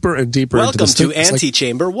deeper and deeper. Welcome into to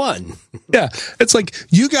Antechamber 1. Yeah, it's like,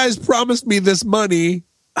 you guys promised me this money.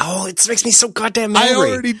 Oh, it makes me so goddamn angry. I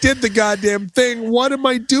already did the goddamn thing. What am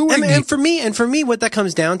I doing? And for me, what that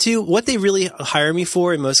comes down to, what they really hire me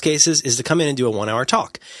for in most cases is to come in and do a 1 hour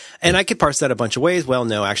talk. And I could parse that a bunch of ways. Well,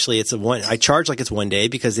 no, actually I charge like it's 1 day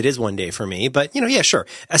because it is 1 day for me. But, yeah, sure.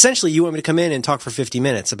 Essentially, you want me to come in and talk for 50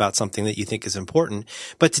 minutes about something that you think is important.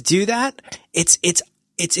 But to do that,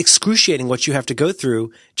 it's excruciating what you have to go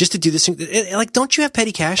through just to do this. Like, don't you have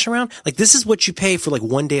petty cash around? Like, this is what you pay for like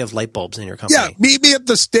 1 day of light bulbs in your company. Yeah, meet me at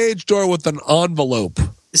the stage door with an envelope.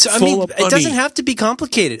 So, I mean, it doesn't have to be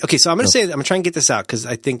complicated. Okay, so I'm going to try and get this out because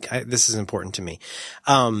I think this is important to me.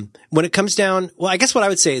 When it comes down, well, I guess what I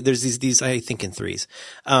would say, there's these I think in threes.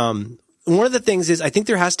 One of the things is I think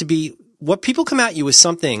there has to be, what people come at you with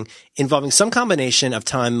something involving some combination of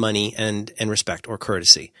time, money, and respect or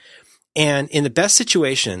courtesy. And in the best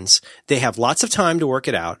situations, they have lots of time to work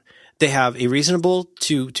it out. They have a reasonable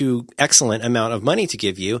to excellent amount of money to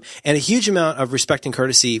give you, and a huge amount of respect and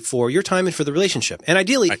courtesy for your time and for the relationship. And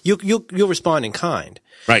ideally, right, you'll respond in kind.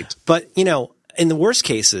 Right. But, in the worst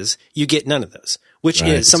cases, you get none of those, which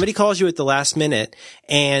is somebody calls you at the last minute,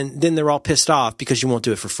 and then they're all pissed off because you won't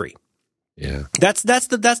do it for free. Yeah. That's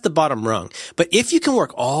the bottom rung. But if you can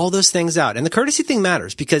work all those things out, and the courtesy thing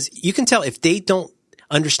matters because you can tell if they don't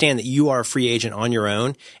understand that you are a free agent on your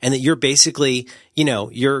own and that you're basically,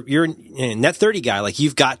 you're a net 30 guy. Like,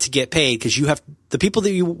 you've got to get paid because you have the people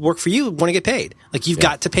that you work for you want to get paid. Like, you've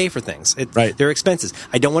got to pay for things. They're expenses.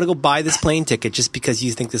 I don't want to go buy this plane ticket just because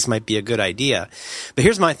you think this might be a good idea. But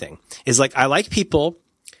here's my thing is like, I like people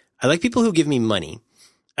who give me money.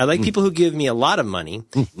 I like people who give me a lot of money,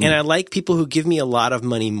 and I like people who give me a lot of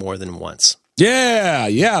money more than once. Yeah.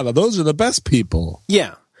 Those are the best people.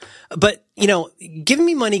 Yeah. But, giving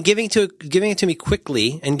me money, giving it to me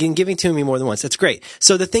quickly and giving it to me more than once, that's great.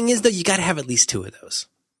 So the thing is that you got to have at least 2 of those.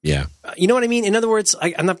 Yeah. You know what I mean? In other words,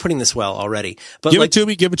 I'm not putting this well already, but give it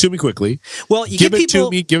to me quickly. Well, you give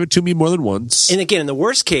it to me more than once. And again, in the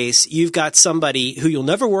worst case, you've got somebody who you'll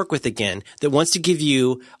never work with again that wants to give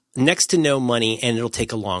you next to no money, and it'll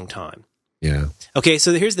take a long time. Yeah. Okay.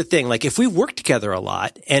 So here's the thing. Like, if we work together a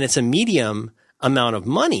lot and it's a medium amount of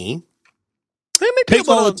money, take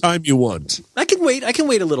all the time you want. I can wait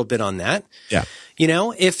a little bit on that. Yeah.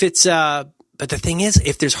 If it's, but the thing is,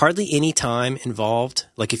 if there's hardly any time involved,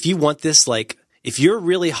 like if you want this, like if you're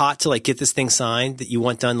really hot to like get this thing signed that you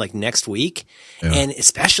want done like next week, and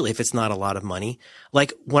especially if it's not a lot of money,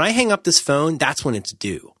 like when I hang up this phone, that's when it's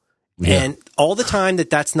due. Yeah. And all the time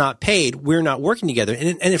that's not paid, we're not working together.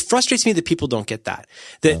 And it frustrates me that people don't get that.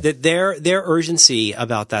 That their urgency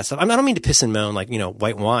about that stuff. I don't mean to piss and moan like,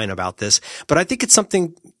 white wine about this, but I think it's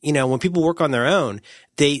something, when people work on their own,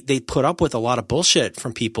 they put up with a lot of bullshit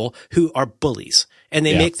from people who are bullies. And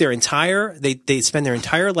they make they spend their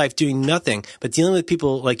entire life doing nothing but dealing with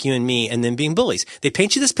people like you and me and then being bullies. They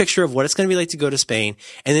paint you this picture of what it's going to be like to go to Spain.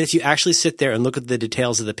 And then if you actually sit there and look at the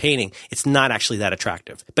details of the painting, it's not actually that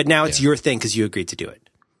attractive. But now it's your thing because you agreed to do it.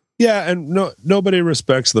 Yeah. And nobody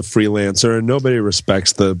respects the freelancer, and nobody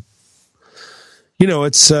respects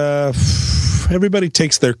it's, everybody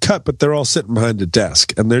takes their cut, but they're all sitting behind a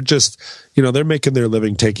desk, and they're just, they're making their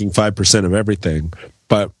living taking 5% of everything.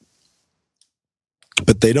 But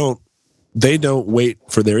they don't wait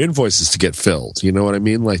for their invoices to get filled. You know what I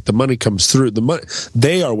mean? Like, the money comes through.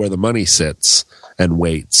 They are where the money sits and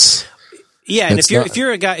waits. Yeah, and if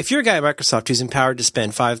you're a guy at Microsoft who's empowered to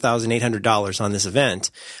spend $5,800 on this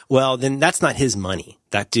event, well, then that's not his money.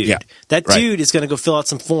 That dude. Yeah, that dude is going to go fill out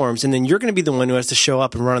some forms, and then you're going to be the one who has to show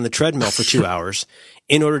up and run on the treadmill for 2 hours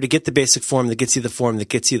in order to get the basic form that gets you the form that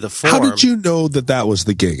gets you the form. How did you know that was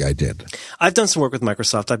the gig I did? I've done some work with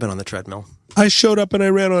Microsoft. I've been on the treadmill. I showed up and I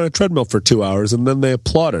ran on a treadmill for 2 hours, and then they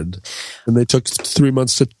applauded, and they took 3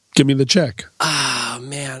 months to give me the check. Ah,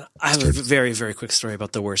 man. I have a very, very quick story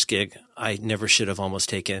about the worst gig I never should have almost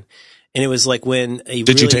taken. And it was like when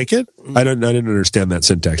Did you take it? I didn't understand that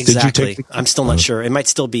syntax. Exactly. Did you take I'm still not sure. It might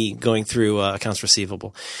still be going through accounts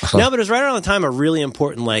receivable. No, but it was right around the time a really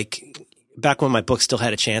important, like back when my book still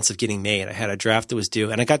had a chance of getting made. I had a draft that was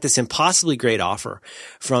due, and I got this impossibly great offer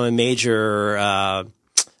from a major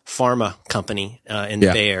pharma company in the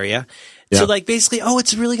Bay Area. So like basically,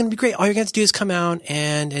 it's really going to be great. All you're going to have to do is come out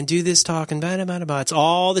and do this talk and blah. It's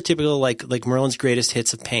all the typical like Merlin's greatest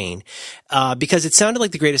hits of pain. Because it sounded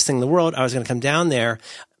like the greatest thing in the world. I was going to come down there,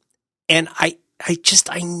 and I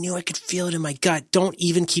knew I could feel it in my gut. Don't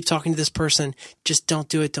even keep talking to this person. Just don't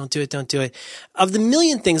do it. Don't do it. Don't do it. Of the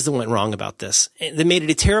million things that went wrong about this, that made it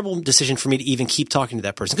a terrible decision for me to even keep talking to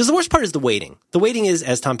that person. Because the worst part is the waiting. The waiting is,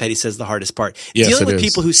 as Tom Petty says, the hardest part. Yes, dealing with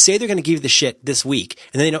people who say they're going to give you the shit this week,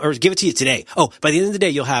 and then or give it to you today. Oh, by the end of the day,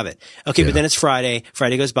 you'll have it. Okay, but then it's Friday.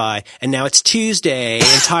 Friday goes by, and now it's Tuesday,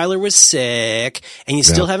 and Tyler was sick, and you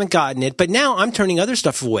still haven't gotten it. But now I'm turning other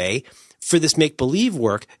stuff away for this make-believe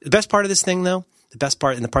work. The best part of this thing, though, the best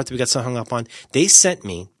part and the part that we got so hung up on, they sent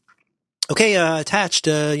me, attached,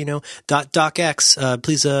 .docx,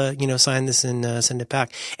 please, sign this and send it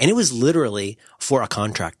back. And it was literally for a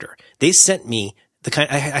contractor. They sent me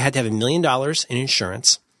I had to have $1 million in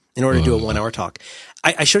insurance in order to do a 1 hour talk.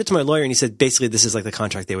 I showed it to my lawyer, and he said, basically, this is like the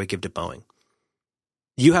contract they would give to Boeing.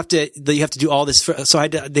 You have to do all this.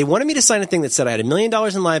 They wanted me to sign a thing that said I had $1 million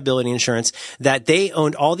in liability insurance, that they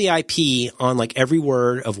owned all the IP on like every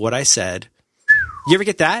word of what I said. You ever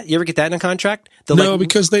get that? You ever get that in a contract? No,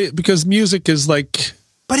 because music is like.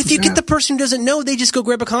 But if you get the person who doesn't know, they just go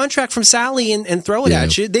grab a contract from Sally and throw it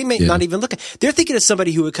at you. They may not even look. They're thinking of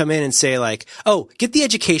somebody who would come in and say like, "Oh, get the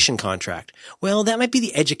education contract." Well, that might be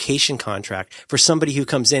the education contract for somebody who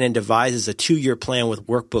comes in and devises a 2-year plan with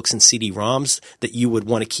workbooks and CD-ROMs that you would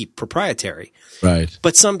want to keep proprietary. Right.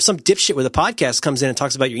 But some dipshit with a podcast comes in and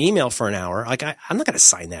talks about your email for an hour. Like, I'm not going to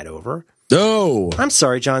sign that over. No. I'm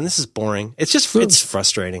sorry, John. This is boring. It's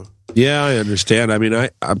frustrating. Yeah, I understand. I mean, I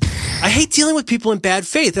hate dealing with people in bad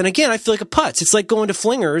faith. And again, I feel like a putz. It's like going to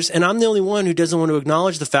Flingers, and I'm the only one who doesn't want to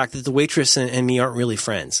acknowledge the fact that the waitress and me aren't really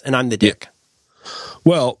friends, and I'm the dick. Yeah.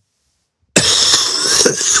 Well,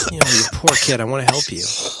 you poor kid. I want to help you.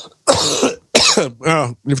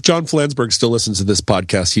 If John Flansburgh still listens to this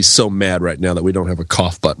podcast, he's so mad right now that we don't have a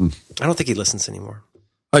cough button. I don't think he listens anymore.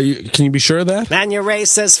 Can you be sure of that? Man, your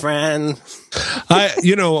racist friend. My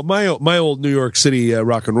old New York City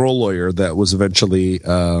rock and roll lawyer that was eventually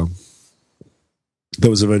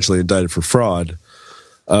indicted for fraud.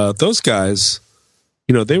 Those guys,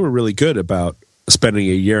 they were really good about spending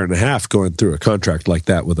a year and a half going through a contract like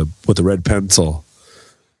that with a red pencil,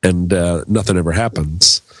 and nothing ever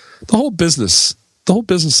happens. The whole business of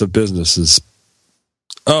business is.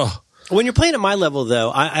 When you're playing at my level,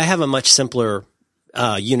 though, I have a much simpler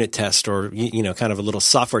unit test, or kind of a little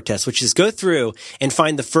software test, which is go through and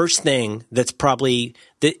find the first thing that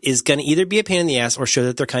is going to either be a pain in the ass or show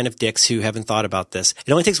that they're kind of dicks who haven't thought about this.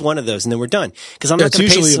 It only takes one of those, and then we're done. Because I'm not going to pay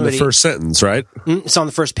somebody. It's usually in the first sentence, right? It's on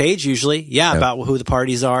the first page usually. Yeah, about who the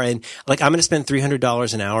parties are, and like I'm going to spend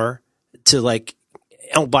 $300 an hour to like.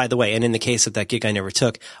 Oh, by the way, and in the case of that gig I never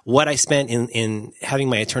took, what I spent in having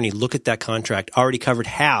my attorney look at that contract already covered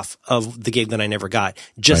half of the gig that I never got,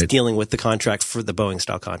 just dealing with the contract for the Boeing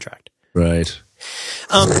style contract. Right.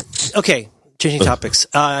 Okay, changing topics.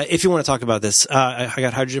 If you want to talk about this, I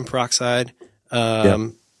got hydrogen peroxide.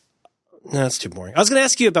 No, that's too boring. I was going to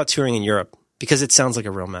ask you about touring in Europe, because it sounds like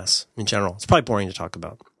a real mess in general. It's probably boring to talk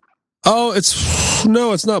about. Oh, it's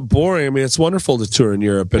not boring. I mean, it's wonderful to tour in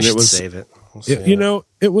Europe, and save it.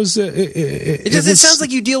 It was. It sounds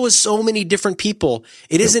like you deal with so many different people.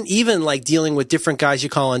 It isn't even like dealing with different guys you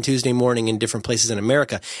call on Tuesday morning in different places in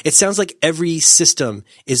America. It sounds like every system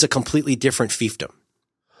is a completely different fiefdom.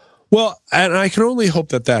 Well, and I can only hope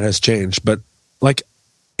that has changed. But like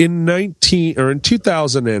in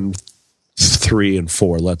 2003 and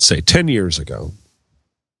 4, let's say 10 years ago,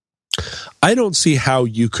 I don't see how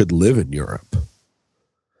you could live in Europe,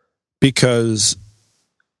 because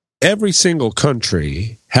every single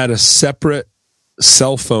country had a separate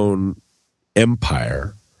cell phone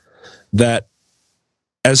empire that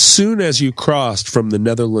as soon as you crossed from the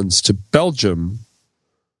Netherlands to Belgium,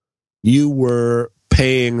 you were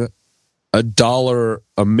paying $1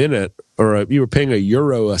 a minute, or you were paying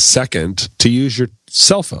 €1 a second to use your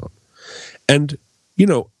cell phone. And,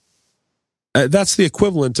 that's the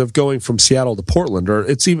equivalent of going from Seattle to Portland, or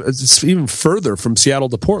it's even further from Seattle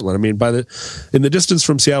to Portland. I mean, in the distance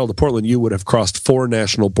from Seattle to Portland, you would have crossed 4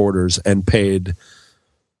 national borders and paid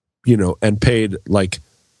like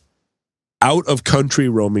out of country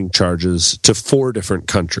roaming charges to 4 different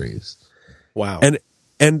countries. Wow.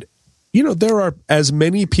 And there are as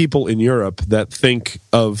many people in Europe that think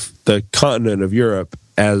of the continent of Europe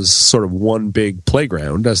as sort of one big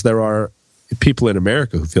playground as there are people in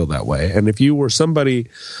America who feel that way. And if you were somebody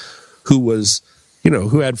who was,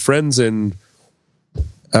 who had friends in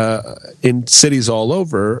cities all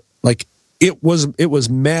over, like it was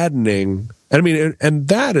maddening. I mean, and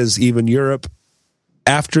that is even Europe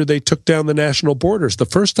after they took down the national borders. The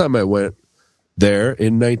first time I went there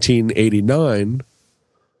in 1989,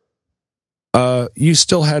 you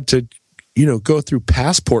still had to, go through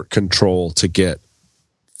passport control to get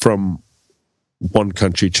from one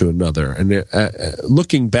country to another. And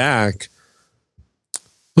looking back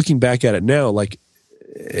at it now, like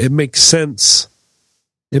it makes sense.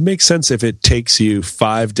 It makes sense if it takes you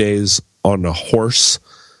 5 days on a horse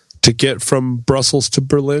to get from Brussels to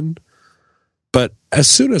Berlin. But as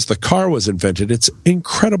soon as the car was invented, it's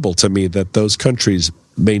incredible to me that those countries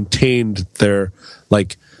maintained their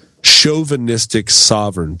like chauvinistic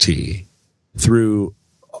sovereignty through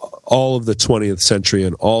all of the 20th century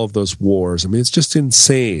and all of those wars. I mean, it's just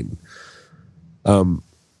insane. And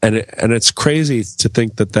it's crazy to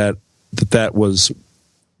think that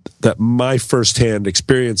my firsthand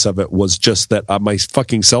experience of it was just that my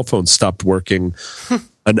fucking cell phone stopped working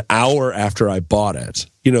an hour after I bought it.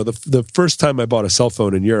 The first time I bought a cell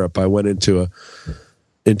phone in Europe, I went into a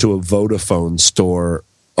Vodafone store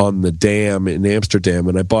on the Dam in Amsterdam,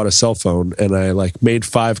 and I bought a cell phone, and I like made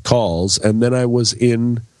 5 calls, and then I was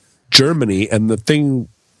in Germany, and the thing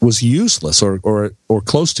was useless or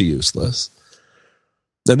close to useless.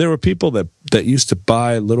 And there were people that used to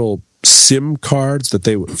buy little SIM cards that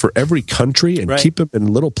they for every country and keep them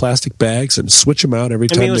in little plastic bags and switch them out every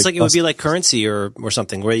time. I mean, it was like it would be like currency or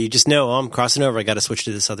something where you just know, I'm crossing over, I got to switch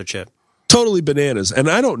to this other chip. Totally bananas. And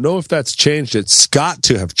I don't know if that's changed. It's got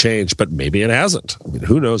to have changed, but maybe it hasn't. I mean,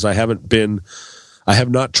 who knows? I have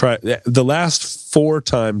not tried. The last 4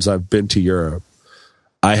 times I've been to Europe,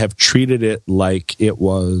 I have treated it like it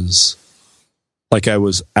was, like I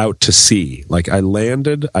was out to sea. Like I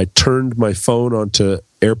landed, I turned my phone onto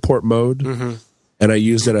airport mode, and I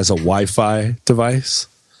used it as a Wi-Fi device.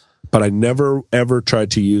 But I never, ever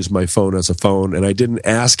tried to use my phone as a phone, and I didn't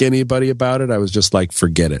ask anybody about it. I was just like,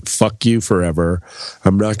 forget it. Fuck you forever.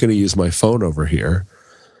 I'm not going to use my phone over here.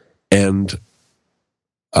 And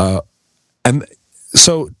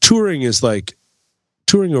so touring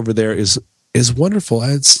over there is wonderful.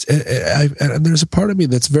 And there's a part of me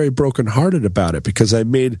that's very brokenhearted about it because I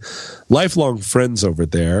made lifelong friends over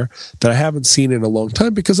there that I haven't seen in a long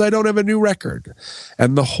time because I don't have a new record.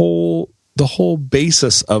 And the whole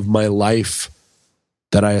basis of my life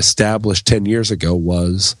that I established 10 years ago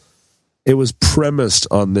was premised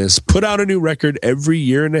on this: put out a new record every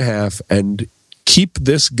year and a half and keep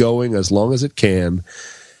this going as long as it can.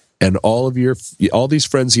 And all these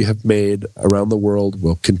friends you have made around the world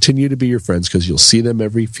will continue to be your friends because you'll see them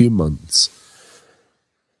every few months.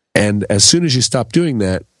 And as soon as you stop doing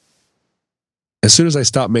that, as soon as I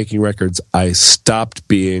stopped making records, I stopped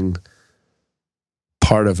being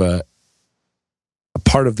part of the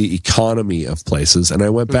economy of places. And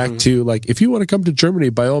I went back to, like, if you want to come to Germany,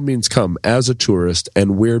 by all means come as a tourist,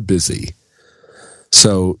 and we're busy.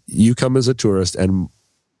 So you come as a tourist and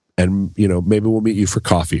maybe we'll meet you for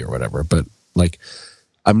coffee or whatever. But like,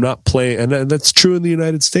 I'm not playing, and that's true in the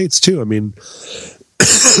United States too. I mean,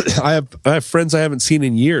 I have friends I haven't seen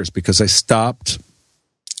in years because I stopped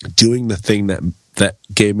doing the thing that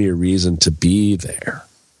gave me a reason to be there.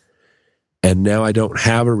 And now I don't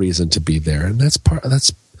have a reason to be there, and that's part of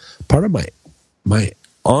my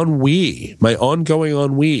ennui, my ongoing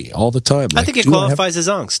ennui all the time. I think it qualifies as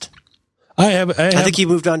angst. I think you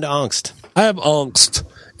moved on to angst. I have angst,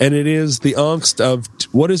 and it is the angst of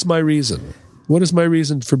what is my reason? What is my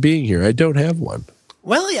reason for being here? I don't have one.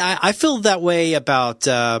 Well, yeah, I feel that way about,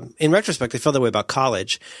 in retrospect, I feel that way about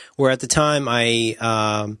college, where at the time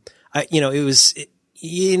whenever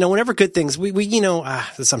good things,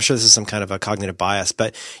 I'm sure this is some kind of a cognitive bias,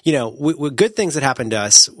 but, good things that happen to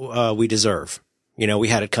us, we deserve. We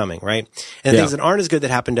had it coming, right? And things that aren't as good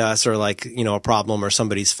that happen to us are like, a problem or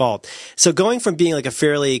somebody's fault. So going from being like a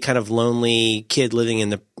fairly kind of lonely kid living in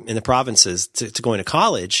the provinces to going to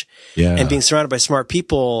college and being surrounded by smart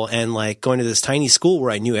people and like going to this tiny school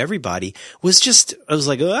where I knew everybody I was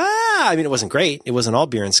like, I mean, it wasn't great. It wasn't all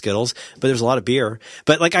beer and Skittles, but there was a lot of beer.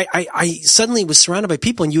 But like I suddenly was surrounded by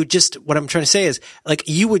people, and what I'm trying to say is like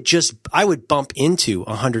I would bump into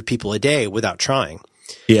 100 people a day without trying.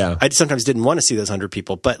 Yeah. I sometimes didn't want to see those 100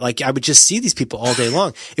 people, but like I would just see these people all day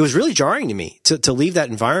long. It was really jarring to me to leave that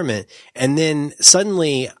environment. And then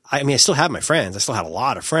suddenly, I mean, I still have my friends. I still had a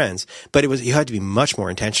lot of friends, but you had to be much more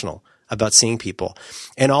intentional about seeing people.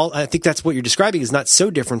 And I think that's what you're describing is not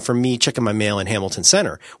so different from me checking my mail in Hamilton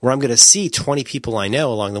Center, where I'm going to see 20 people I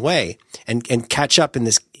know along the way and catch up in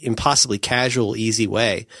this impossibly casual, easy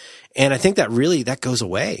way. And I think that goes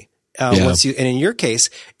away. And in your case,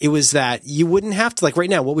 it was that you wouldn't have to, like right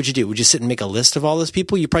now, what would you do? Would you sit and make a list of all those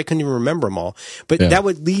people? You probably couldn't even remember them all, but that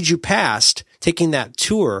would lead you past taking that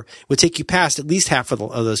tour would take you past at least half of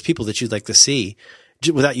those people that you'd like to see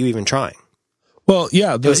without you even trying. Well,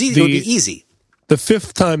 yeah, it would be easy. The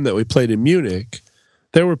fifth time that we played in Munich,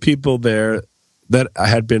 there were people there that I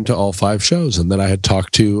had been to all 5 shows and that I had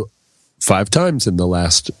talked to 5 times in the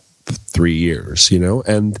last 3 years,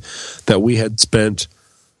 and that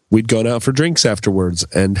we'd gone out for drinks afterwards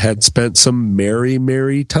and had spent some merry,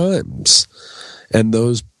 merry times. And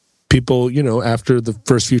those people, after the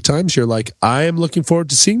first few times, you're like, I am looking forward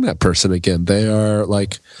to seeing that person again. They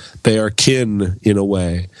are kin in a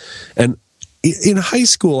way. And in high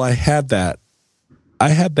school, I had that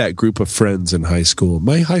group of friends in high school.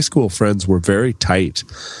 My high school friends were very tight.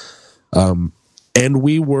 And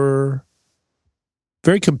we were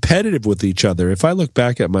very competitive with each other. If I look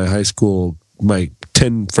back at my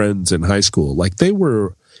 10 friends in high school, like they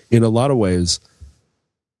were in a lot of ways,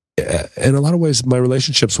 my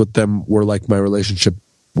relationships with them were like my relationship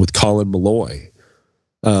with Colin Malloy.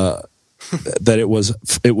 That it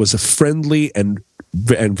was a friendly and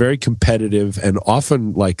very competitive, and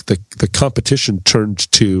often like the competition turned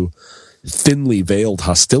to thinly veiled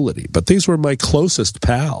hostility. But these were my closest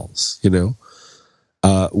pals,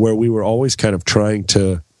 where we were always kind of trying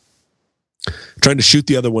to shoot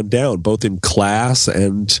the other one down, both in class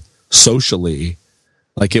and socially.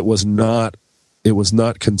 Like it was not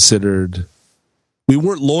considered, we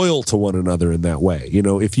weren't loyal to one another in that way.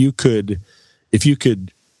 If you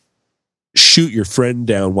could shoot your friend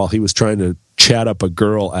down while he was trying to chat up a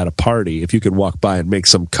girl at a party, if you could walk by and make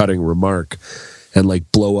some cutting remark and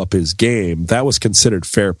like blow up his game, that was considered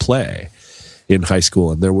fair play in high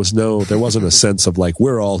school. And there wasn't a sense of like,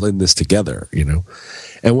 we're all in this together,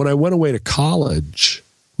 And when I went away to college,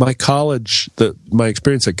 my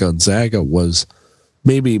experience at Gonzaga was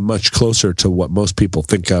maybe much closer to what most people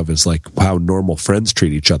think of as like how normal friends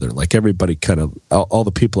treat each other. Like everybody all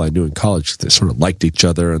the people I knew in college, they sort of liked each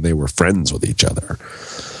other and they were friends with each other.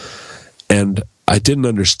 And I didn't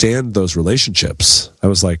understand those relationships. I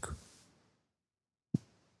was like,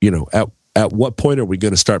 at what point are we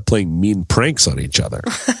going to start playing mean pranks on each other?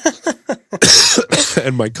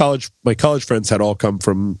 And my college friends had all come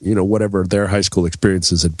from, whatever their high school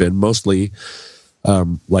experiences had been, mostly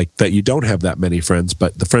like that you don't have that many friends,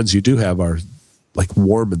 but the friends you do have are like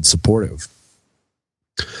warm and supportive.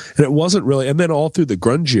 And it wasn't really, and then all through the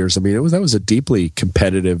grunge years, I mean, that was a deeply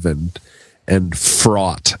competitive and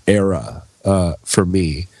fraught era for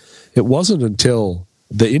me. It wasn't until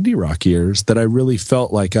the indie rock years that I really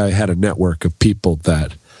felt like I had a network of people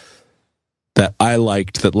that I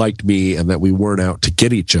liked, that liked me, and that we weren't out to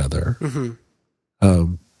get each other.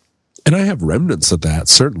 Mm-hmm. And I have remnants of that,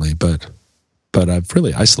 certainly, but I've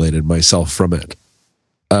really isolated myself from it.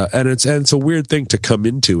 And it's a weird thing to come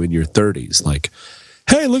into in your 30s. Like,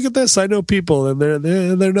 hey, look at this! I know people, and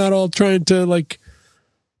they're not all trying to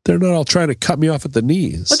cut me off at the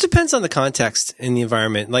knees. Well, it depends on the context and the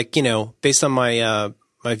environment. Like, based on my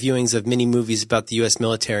my viewings of mini movies about the U.S.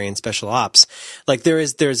 military and special ops, like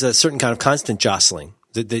there's a certain kind of constant jostling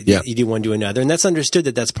that you do one to another, and that's understood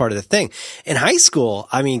that's part of the thing. In high school,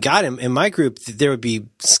 I mean, God, in my group, there would be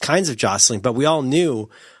kinds of jostling, but we all knew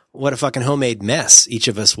what a fucking homemade mess each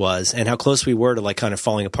of us was and how close we were to like kind of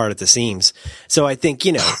falling apart at the seams. So I think,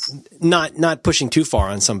 not pushing too far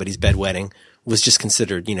on somebody's bedwetting was just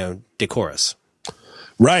considered, decorous.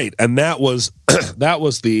 Right. And that was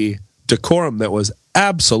the decorum that was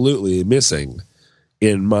absolutely missing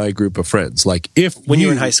in my group of friends. Like when you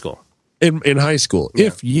were in high school. In high school,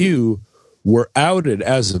 if you were outed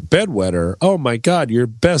as a bedwetter, oh my God, your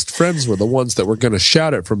best friends were the ones that were going to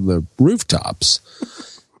shout it from the rooftops.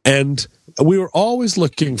 And we were always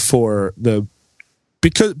looking for the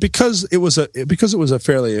because it was a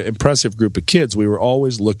fairly impressive group of kids, we were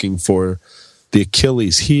always looking for the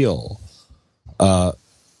Achilles heel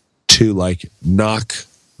to like knock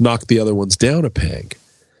the other ones down a peg.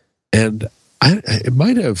 And it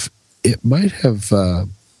might have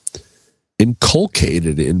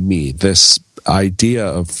inculcated in me this idea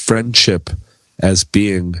of friendship as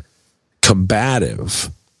being combative.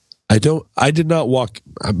 I did not walk.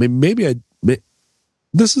 I mean,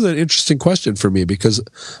 this is an interesting question for me because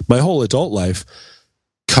my whole adult life,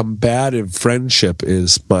 combative friendship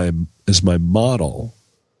is my model.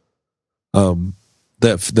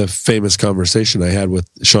 The famous conversation I had with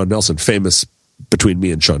Sean Nelson, famous between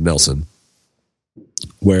me and Sean Nelson,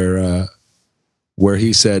 where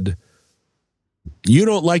he said, "You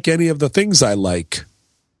don't like any of the things I like.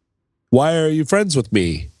 Why are you friends with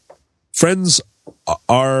me? Friends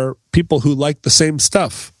are people who like the same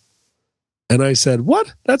stuff." And I said,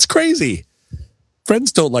 "What? That's crazy.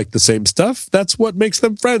 Friends don't like the same stuff. That's what makes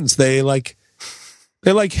them friends. They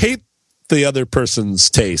hate the other person's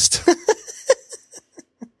taste."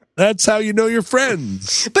 That's how you know you're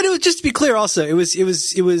friends. But it was, just to be clear, also it was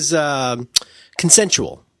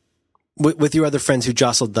consensual with your other friends who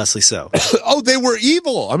jostled thusly so. Oh, they were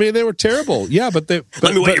evil. I mean, they were terrible. Yeah, but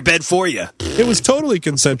let me wet your bed for you. It was totally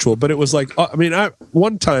consensual, but it was like, I mean,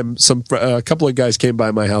 one time a couple of guys came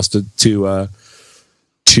by my house to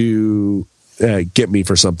get me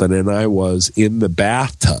for something, and I was in the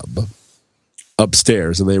bathtub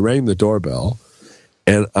upstairs, and they rang the doorbell,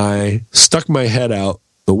 and I stuck my head out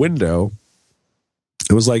the window.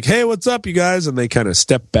 It was like, "Hey, what's up, you guys?" And they kind of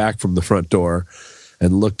stepped back from the front door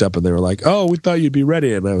and looked up, and they were like, "Oh, we thought you'd be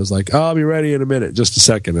ready." And I was like, "Oh, I'll be ready in a minute. Just a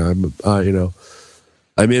second. I'm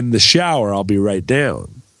in the shower. I'll be right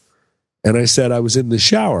down." And I said I was in the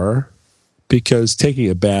shower because taking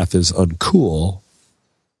a bath is uncool.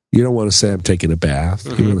 You don't want to say I'm taking a bath.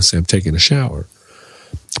 Mm-hmm. You want to say I'm taking a shower.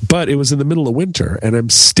 But it was in the middle of winter, and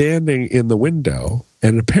I'm standing in the window,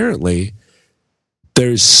 and apparently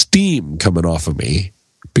there's steam coming off of me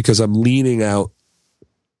because I'm leaning out.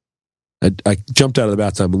 I jumped out of the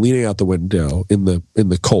bathtub, I'm leaning out the window in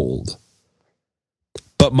the cold.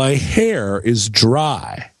 But my hair is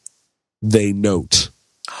dry, they note.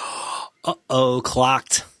 Uh-oh,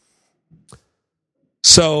 clocked.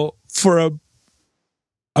 So for a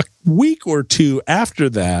week or two after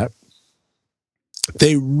that,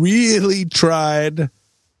 they really tried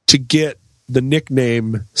to get the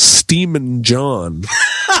nickname Steamin' John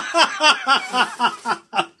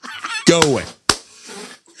going.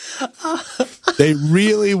 They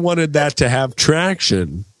really wanted that to have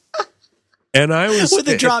traction. And I was with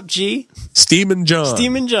a drop G. Steamin' John.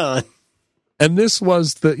 Steamin' John. And this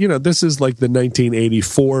was this is like the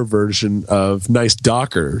 1984 version of Nice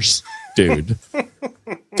Dockers, dude.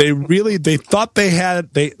 They thought they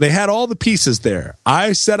had all the pieces there.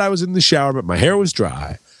 I said I was in the shower, but my hair was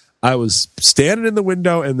dry. I was standing in the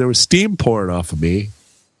window and there was steam pouring off of me.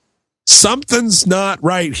 Something's not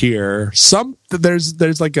right here.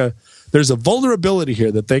 There's a vulnerability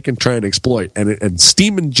here that they can try and exploit. And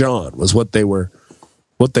Steamin' John was what they were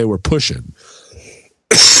pushing.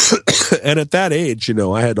 And at that age,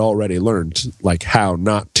 I had already learned like how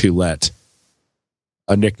not to let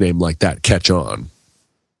a nickname like that catch on.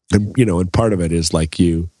 And and part of it is like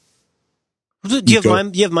you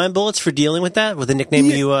have mind bullets for dealing with that, with a nickname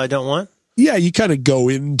you don't want? Yeah, you kind of go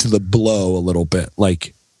into the blow a little bit.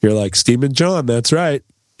 Like you're like, "Steamin' John, that's right.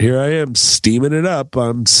 Here I am steaming it up.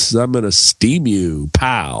 I'm going to steam you,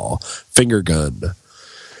 pow, finger gun."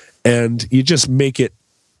 And you just make it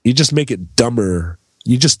dumber.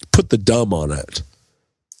 You just put the dumb on it.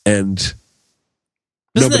 And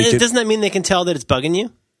doesn't that mean they can tell that it's bugging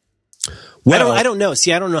you? Well, I don't know.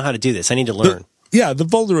 See, I don't know how to do this. I need to learn. The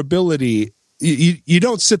vulnerability, you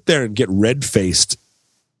don't sit there and get red-faced,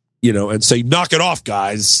 and say, "Knock it off,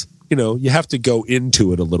 guys." You have to go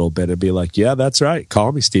into it a little bit and be like, "Yeah, that's right.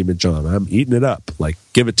 Call me Steamin' John. I'm eating it up. Like,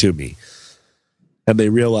 give it to me." And they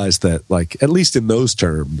realize that, like, at least in those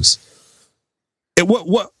terms,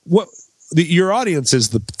 your audience is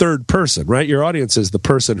the third person, right? Your audience is the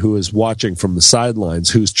person who is watching from the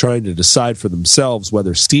sidelines, who's trying to decide for themselves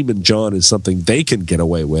whether Steamin' John is something they can get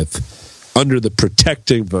away with under the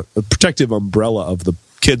protective umbrella of the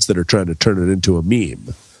kids that are trying to turn it into a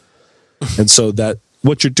meme. And so that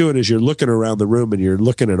what you're doing is you're looking around the room and you're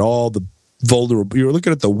looking at all the vulnerable, you're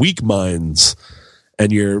looking at the weak minds,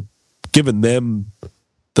 and you're giving them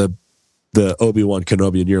the Obi-Wan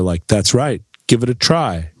Kenobi, and you're like, "That's right, give it a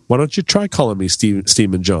try. Why don't you try calling me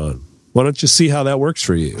Steamin' John? Why don't you see how that works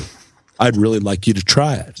for you? I'd really like you to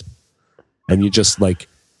try it." And you just like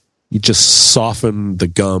you just soften the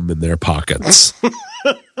gum in their pockets.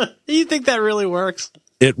 You think that really works?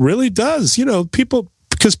 It really does. People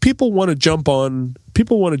want to jump on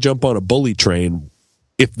a bully train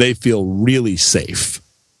if they feel really safe.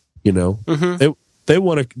 Mm-hmm. They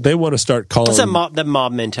want to start calling. What's that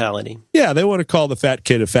mob mentality? Yeah, they want to call the fat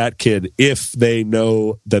kid a fat kid if they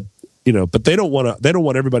know that, but they don't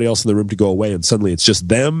want everybody else in the room to go away and suddenly it's just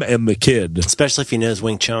them and the kid. Especially if he knows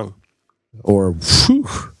Wing Chun. Or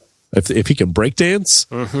if he can break dance.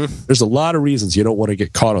 Mm-hmm. There's a lot of reasons you don't want to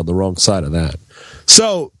get caught on the wrong side of that.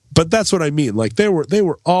 So, but that's what I mean. Like they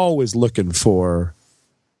were always looking for,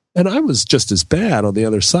 and I was just as bad on the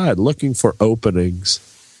other side, looking for openings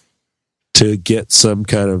to get some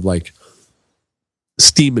kind of like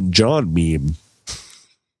Steamin' John meme.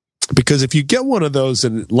 Because if you get one of those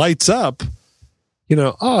and it lights up,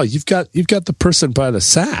 you've got the person by the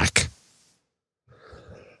sack.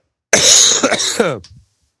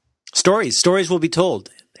 Stories will be told,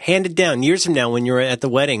 handed down years from now when you're at the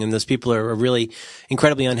wedding and those people are really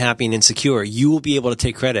incredibly unhappy and insecure. You will be able to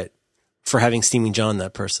take credit for having Steamin' John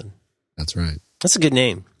that person. That's right. That's a good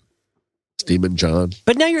name. Steamin' John.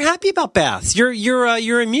 But now you're happy about baths.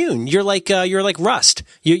 You're immune. You're like rust.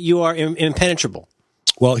 You are impenetrable.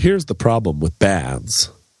 Well, here's the problem with baths.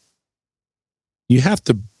 You have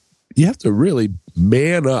to really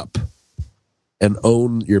man up and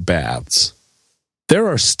own your baths. There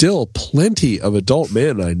are still plenty of adult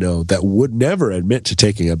men I know that would never admit to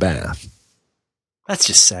taking a bath. That's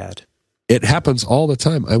just sad. It happens all the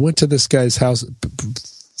time. I went to this guy's house,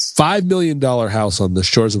 $5 million house on the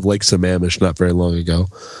shores of Lake Sammamish not very long ago.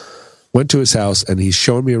 Went to his house and he's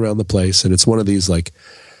showing me around the place, and it's one of these like,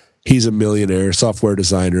 he's a millionaire software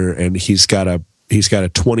designer and he's got a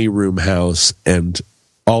 20-room house, and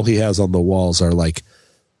all he has on the walls are like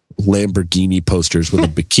Lamborghini posters with a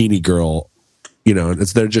bikini girl, and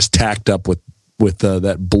they're just tacked up with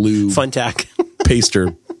that blue fun tack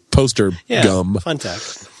poster gum. Fun tack.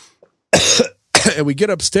 And we get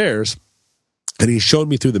upstairs, and he's showing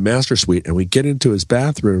me through the master suite, and we get into his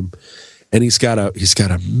bathroom, and he's got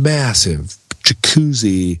a massive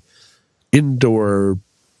jacuzzi indoor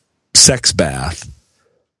sex bath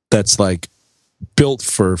that's like built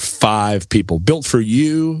for 5 people, built for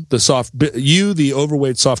you, the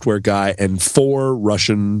overweight software guy, and 4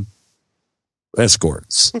 Russian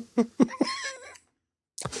escorts.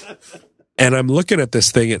 And I'm looking at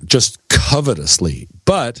this thing just covetously,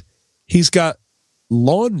 but he's got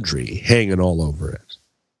laundry hanging all over it.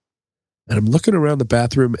 And I'm looking around the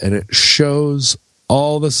bathroom, and it shows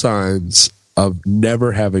all the signs of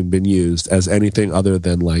never having been used as anything other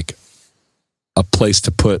than like a place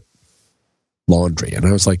to put laundry. And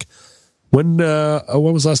I was like, when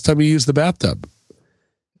was the last time you used the bathtub?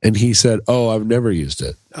 And he said, oh, I've never used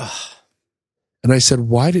it. Ugh. And I said,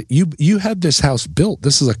 why did you had this house built?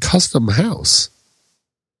 This is a custom house.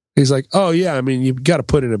 He's like, oh yeah, I mean, you've got to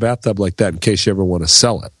put in a bathtub like that in case you ever want to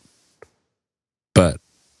sell it. But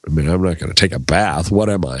I mean, I'm not going to take a bath. What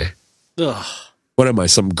am I? Ugh. What am I,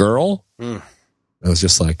 some girl? Mm. I was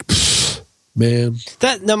just like, man.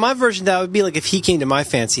 My version of that would be like if he came to my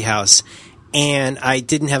fancy house and I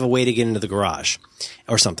didn't have a way to get into the garage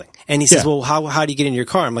or something. And he says, well, how do you get into your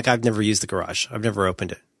car? I'm like, I've never used the garage. I've never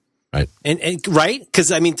opened it. Right. And right?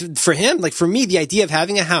 Because, I mean, for him, like for me, the idea of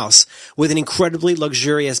having a house with an incredibly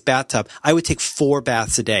luxurious bathtub, I would take 4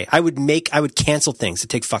 baths a day. I would cancel things to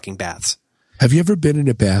take fucking baths. Have you ever been in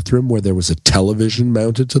a bathroom where there was a television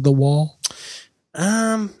mounted to the wall?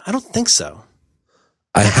 I don't think so.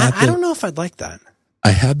 I don't know if I'd like that.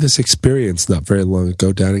 I had this experience not very long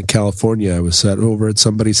ago down in California. I was sat over at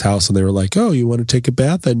somebody's house and they were like, oh, you want to take a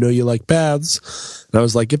bath? I know you like baths. And I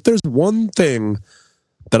was like, if there's one thing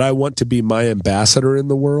that I want to be my ambassador in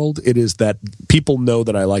the world, it is that people know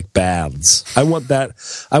that I like baths. I want that.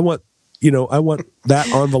 I want that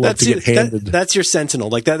envelope to get handed. That's your sentinel.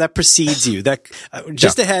 Like that precedes you. That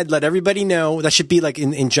just ahead, let everybody know. That should be like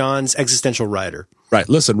in John's existential rider. Right.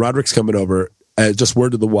 Listen, Roderick's coming over. Just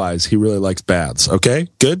word to the wise. He really likes baths. Okay.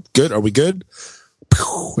 Good. Are we good?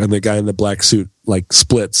 And the guy in the black suit like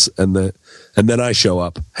splits, and then I show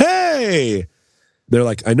up. Hey. They're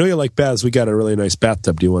like, I know you like baths. We got a really nice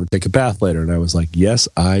bathtub. Do you want to take a bath later? And I was like, yes,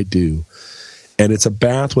 I do. And it's a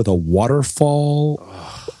bath with a waterfall.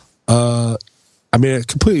 I mean, a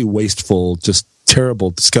completely wasteful, just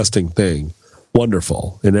terrible, disgusting thing.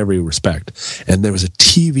 Wonderful in every respect. And there was a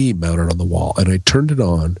TV mounted on the wall, and I turned it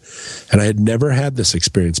on, and I had never had this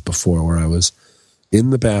experience before where I was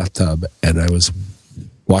in the bathtub and I was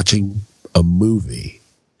watching a movie,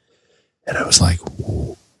 and I was like,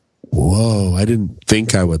 whoa, I didn't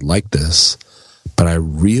think I would like this, but I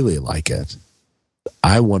really like it.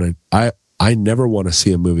 I never want to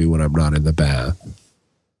see a movie when I'm not in the bath.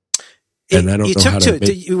 And I don't know how to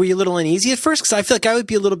were you a little uneasy at first? Because I feel like I would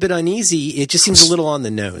be a little bit uneasy. It just seems a little on the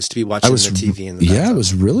nose to be watching the TV in the bathtub. Yeah, I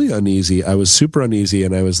was really uneasy. I was super uneasy,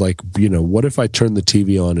 and I was like, what if I turn the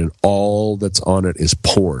TV on and all that's on it is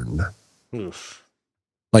porn? Oof.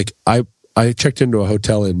 Like I checked into a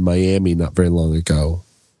hotel in Miami not very long ago,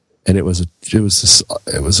 and it was a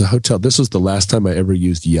hotel. This was the last time I ever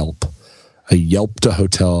used Yelp. I Yelped a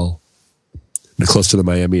hotel close to the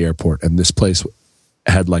Miami airport, and this place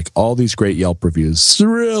had like all these great Yelp reviews. It's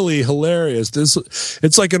really hilarious.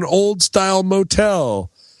 It's like an old style motel.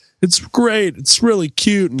 It's great. It's really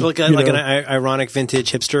cute. And, like an ironic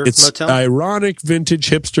vintage hipster motel? Ironic vintage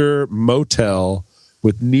hipster motel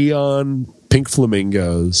with neon pink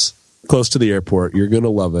flamingos close to the airport. You're going to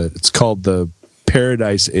love it. It's called the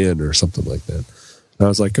Paradise Inn or something like that. And I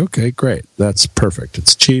was like, okay, great. That's perfect.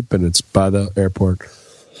 It's cheap and it's by the airport.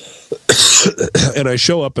 And I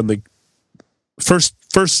show up, and the first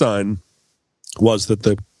sign was that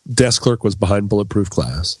the desk clerk was behind bulletproof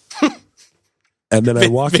glass. And then I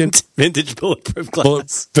walk in. Vintage bulletproof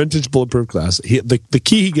glass. Vintage bulletproof glass. The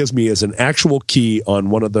key he gives me is an actual key on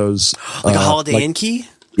one of those. Like a Holiday Inn key?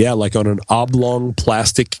 Yeah, like on an oblong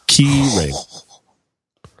plastic key ring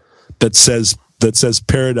that says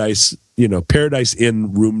Paradise, Paradise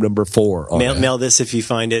Inn room number 4. Mail this if you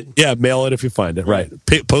find it. Yeah, mail it if you find it. Right.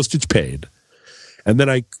 Postage paid. And then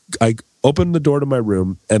I open the door to my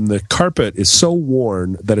room, and the carpet is so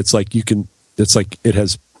worn that it's like the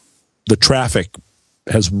traffic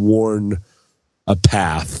has worn a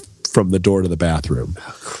path from the door to the bathroom.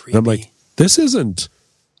 Oh, creepy. And I'm like, this isn't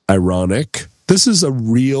ironic. This is a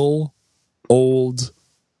real old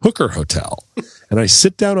hooker hotel. And I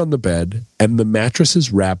sit down on the bed, and the mattress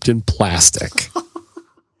is wrapped in plastic.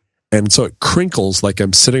 And so it crinkles like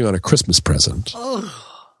I'm sitting on a Christmas present.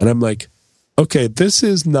 And I'm like, okay, this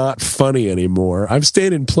is not funny anymore. I've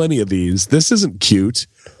stayed in plenty of these. This isn't cute.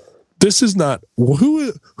 This is not...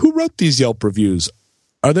 Who wrote these Yelp reviews?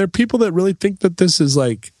 Are there people that really think that this is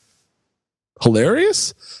like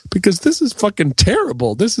hilarious? Because this is fucking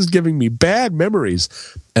terrible. This is giving me bad memories.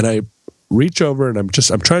 And I reach over, and I'm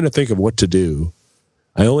trying to think of what to do.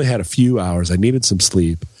 I only had a few hours. I needed some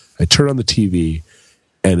sleep. I turn on the TV,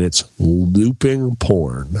 and it's looping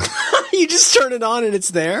porn. You just turn it on and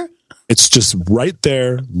it's there? It's just right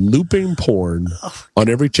there, looping porn on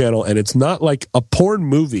every channel. And it's not like a porn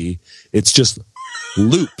movie. It's just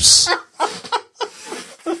loops.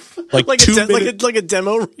 like a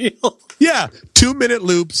demo reel? Yeah, 2-minute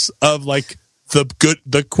loops of like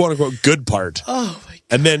the quote-unquote good part. Oh, my God.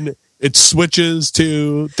 And then it switches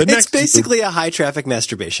to the next. It's basically a high-traffic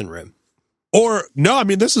masturbation room. Or, no, I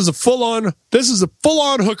mean, this is a full-on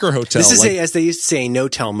hooker hotel. This is as they used to say,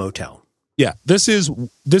 no-tell motel. Yeah, this is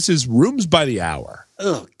rooms by the hour.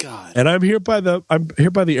 Oh God! And I'm here by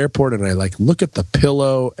the airport, and I like look at the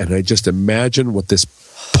pillow, and I just imagine what this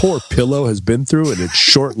poor pillow has been through in its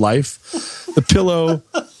short life. The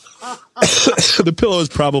pillow is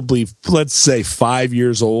probably, let's say, 5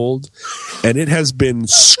 years old, and it has been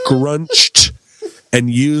scrunched and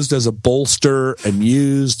used as a bolster and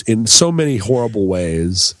used in so many horrible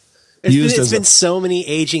ways. It's been so many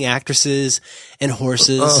aging actresses and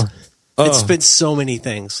horses. It's been so many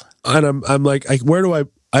things. And I'm like, where do I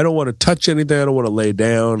don't want to touch anything. I don't want to lay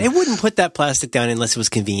down. They wouldn't put that plastic down unless it was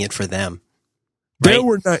convenient for them. Right? There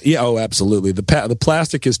were not. Yeah. Oh, absolutely. The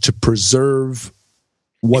plastic is to preserve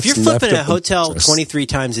what's left. If you're flipping a hotel mattress 23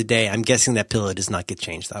 times a day, I'm guessing that pillow does not get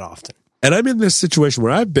changed that often. And I'm in this situation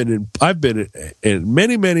where I've been in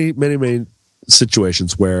many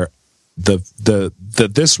situations where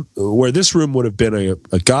this room would have been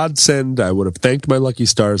a godsend. I would have thanked my lucky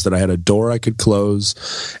stars that I had a door I could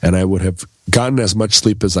close, and I would have gotten as much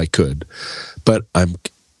sleep as I could. But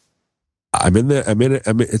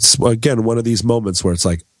it's again one of these moments where it's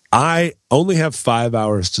like, I only have 5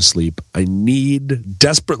 hours to sleep. I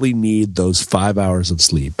desperately need those 5 hours of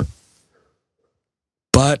sleep.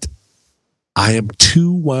 But I am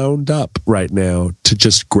too wound up right now to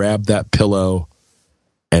just grab that pillow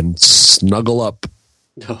and snuggle up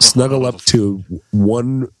to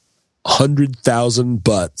 100,000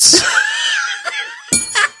 butts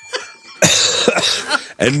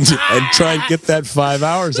and try and get that 5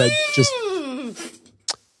 hours.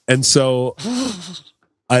 And so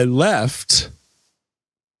I left.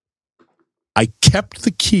 I kept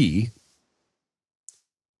the key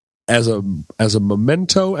as a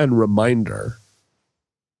memento and reminder,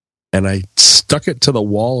 and I stuck it to the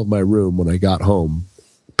wall of my room when I got home.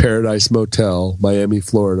 Paradise Motel, Miami,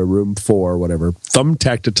 Florida, room 4, whatever.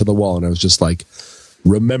 Thumbtacked it to the wall, and I was just like,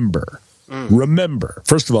 remember, remember,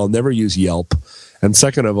 first of all, never use Yelp. And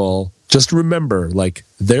second of all, just remember, like,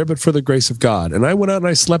 there but for the grace of God. And I went out and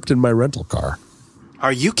I slept in my rental car.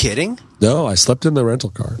 Are you kidding? No, I slept in the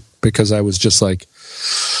rental car because I was just like,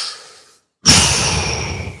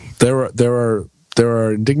 there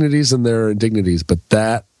are indignities and there are indignities, but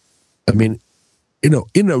that, I mean,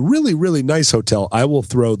 in a really, really nice hotel, I will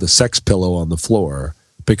throw the sex pillow on the floor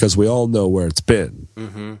because we all know where it's been.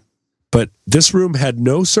 Mm-hmm. But this room had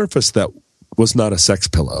no surface that was not a sex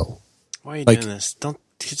pillow. Why are you doing this? Don't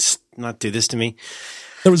just not do this to me.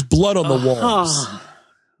 There was blood on the walls. Oh,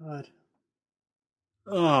 God.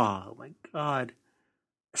 Oh, my God.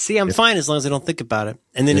 See, I'm fine as long as I don't think about it.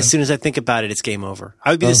 And then as soon as I think about it, it's game over.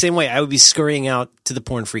 I would be the same way. I would be scurrying out to the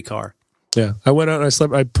porn-free car. Yeah. I went out and I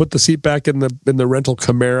slept. I put the seat back in the rental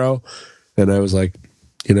Camaro, and I was like,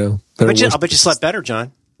 I'll bet you slept better,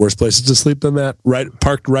 John. Worse places to sleep than that. Right,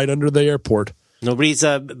 parked right under the airport. Nobody's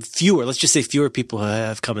fewer. Let's just say fewer people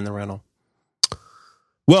have come in the rental.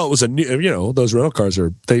 Well, it was a new. Those rental cars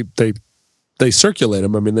are they circulate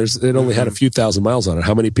them. I mean, it only had a few thousand miles on it.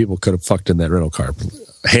 How many people could have fucked in that rental car?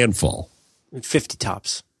 A handful. 50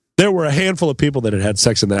 tops. There were a handful of people that had had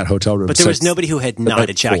sex in that hotel room. But there was nobody who had not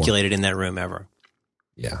ejaculated in that room ever.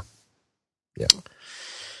 Yeah. Yeah.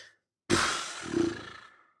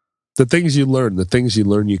 The things you learn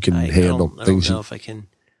you can handle. I don't know if I can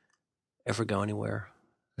ever go anywhere.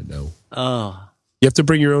 I know. Oh. You have to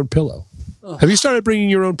bring your own pillow. Oh. Have you started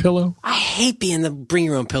bringing your own pillow? I hate being the bring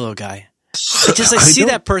your own pillow guy. I see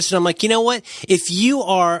that person. I'm like, you know what? If you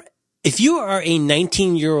are a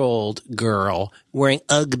 19-year-old girl wearing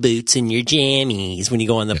Ugg boots and your jammies when you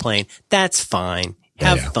go on the plane, that's fine.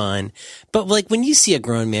 Have fun. But like when you see a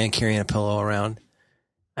grown man carrying a pillow around,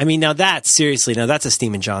 I mean, now that's a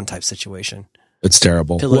Stephen John type situation. It's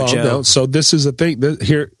terrible. Pillow Joe. No, so this is a thing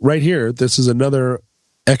right here. This is another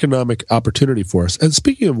economic opportunity for us. And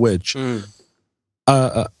speaking of which,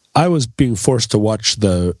 I was being forced to watch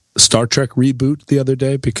the Star Trek reboot the other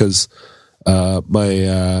day because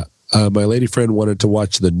my lady friend wanted to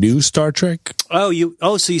watch the new Star Trek. So you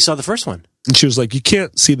saw the first one? And she was like, "You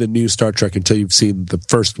can't see the new Star Trek until you've seen the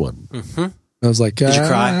first one." Mm-hmm. I was like, "Did you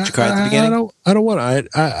cry? Did you cry at the beginning?" I don't want to.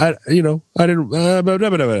 I didn't.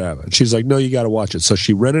 And she's like, "No, you got to watch it." So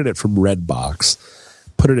she rented it from Redbox,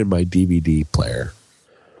 put it in my DVD player,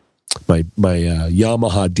 my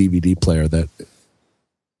Yamaha DVD player that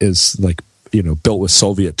is like built with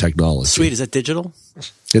Soviet technology. Sweet, is that digital?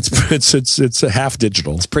 It's a half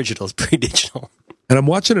digital. It's pre-digital. It's pre-digital. And I'm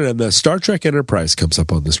watching it, and the Star Trek Enterprise comes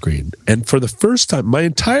up on the screen. And for the first time, my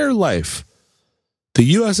entire life,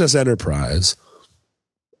 the USS Enterprise.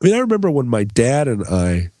 I mean, I remember when my dad and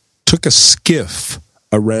I took a skiff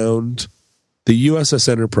around the USS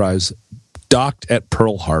Enterprise, docked at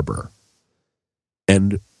Pearl Harbor,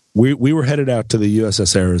 and we were headed out to the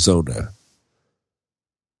USS Arizona,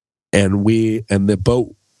 and the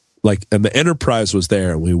boat. And the Enterprise was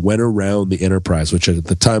there, and we went around the Enterprise, which at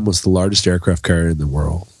the time was the largest aircraft carrier in the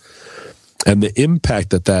world. And the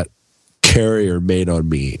impact that carrier made on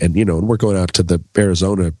me, and we're going out to the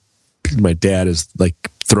Arizona, my dad is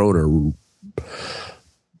like throwing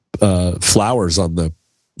her flowers on the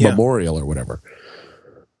memorial or whatever.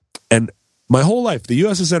 And my whole life, the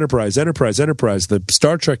USS Enterprise, the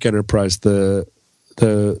Star Trek Enterprise, the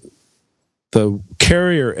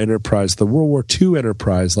carrier Enterprise, the World War II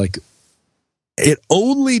Enterprise, like it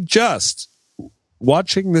only just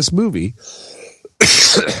watching this movie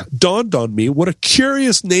dawned on me what a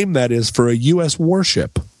curious name that is for a U.S.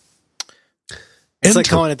 warship. It's like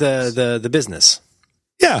calling it the business.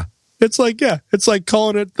 Yeah. It's like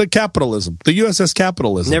calling it the capitalism, the USS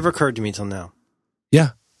capitalism. Never occurred to me till now. Yeah.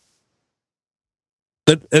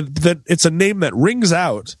 That it's a name that rings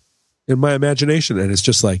out in my imagination, and it's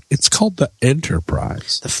just like, it's called the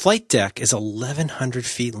Enterprise. The flight deck is 1,100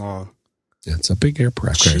 feet long. Yeah, it's a big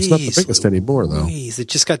aircraft carrier. It's not the biggest anymore, though. It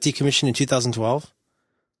just got decommissioned in 2012?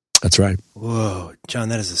 That's right. Whoa, John,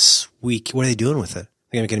 that is a sweet... What are they doing with it?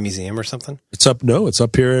 They're going to get a museum or something? It's up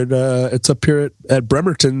here at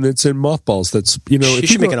Bremerton. It's in mothballs. That's, you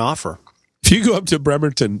should make an offer. If you go up to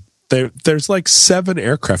Bremerton, there's like 7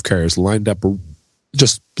 aircraft carriers lined up,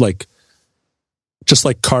 just like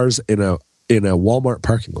cars in a Walmart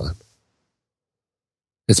parking lot.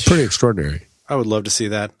 It's pretty extraordinary. I would love to see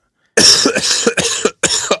that.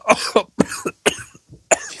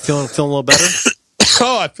 Feeling a little better?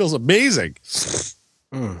 Oh, it feels amazing.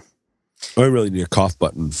 I really need a cough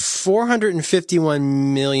button.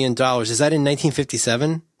 $451 million. Is that in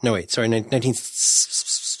 1957? No, wait. Sorry,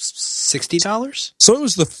 $1960? So it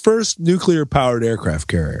was the first nuclear-powered aircraft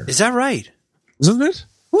carrier. Is that right? Isn't it?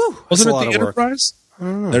 Woo! Wasn't it the Enterprise?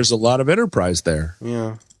 There's a lot of enterprise there.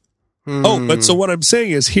 Yeah. Oh, but so what I'm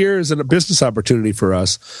saying is here is a business opportunity for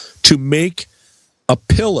us to make a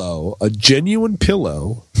pillow, a genuine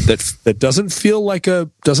pillow that doesn't feel like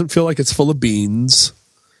it's full of beans,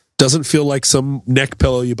 doesn't feel like some neck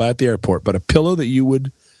pillow you buy at the airport, but a pillow that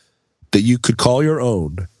you could call your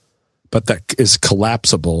own, but that is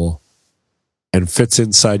collapsible and fits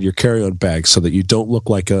inside your carry-on bag so that you don't look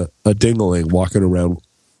like a ding-a-ling walking around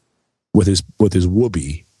with his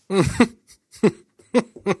whoopee.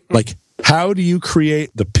 Like, how do you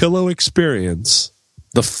create the pillow experience,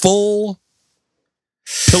 the full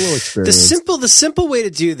pillow experience? The simple way to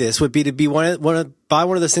do this would be to buy one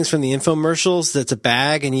of those things from the infomercials that's a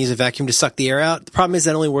bag and you use a vacuum to suck the air out. The problem is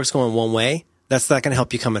that only works going one way. That's not going to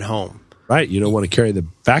help you coming home. Right. You don't want to carry the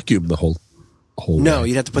vacuum the whole No, way.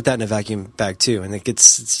 You'd have to put that in a vacuum bag too, and it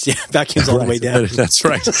gets vacuums all the way down. That's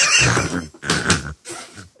right.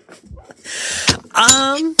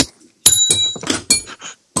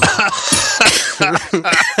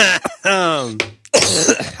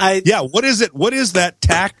 What is it? What is that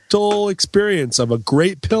tactile experience of a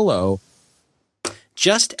great pillow?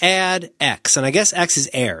 Just add X, and I guess X is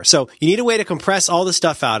air. So you need a way to compress all the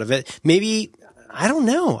stuff out of it. Maybe, I don't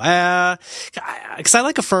know, because I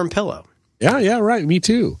like a firm pillow. Yeah, right. Me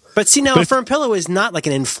too. But see, now a firm pillow is not like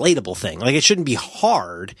an inflatable thing. Like, it shouldn't be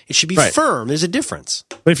hard. It should be firm. There's a difference.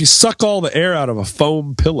 But if you suck all the air out of a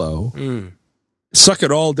foam pillow, suck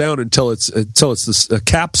it all down until it's a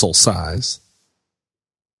capsule size.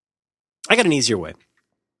 I got an easier way.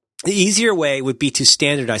 The easier way would be to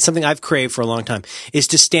standardize. Something I've craved for a long time is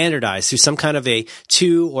to standardize through some kind of a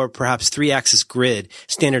 2 or perhaps 3-axis grid,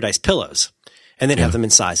 standardized pillows, and then have them in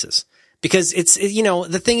sizes. Because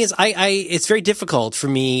the thing is, it's very difficult for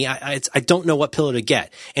me. I don't know what pillow to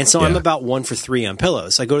get. And so I'm about 1 for 3 on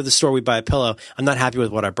pillows. I go to the store, we buy a pillow. I'm not happy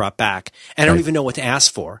with what I brought back. And I don't even know what to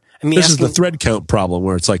ask for. I mean, this is the thread count problem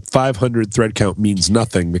where it's like 500 thread count means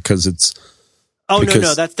nothing because it's. Oh,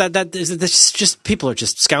 no, that's just, people are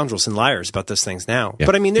just scoundrels and liars about those things now. Yeah,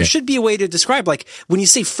 but I mean, there should be a way to describe, like, when you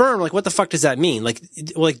say firm, like, what the fuck does that mean? Like,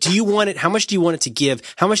 do you want it, how much do you want it to give?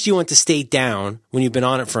 How much do you want it to stay down when you've been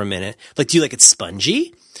on it for a minute? Like, do you like it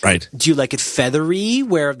spongy? Right. Do you like it feathery,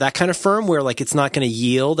 where that kind of firm, where like it's not going to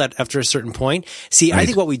yield after a certain point? See, I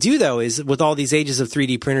think what we do though is, with all these ages of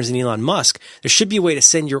 3D printers and Elon Musk, there should be a way to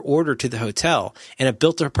send your order to the hotel, and a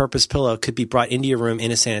built-to-purpose pillow could be brought into your room in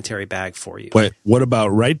a sanitary bag for you. Wait, what about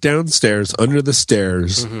right downstairs, under the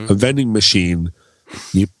stairs, a vending machine?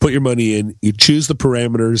 You put your money in, you choose the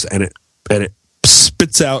parameters, and it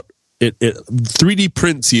spits out. It 3D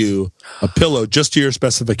prints you a pillow just to your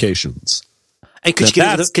specifications. And could you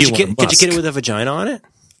get it with a vagina on it?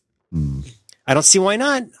 I don't see why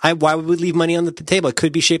not. Why would we leave money on the table? It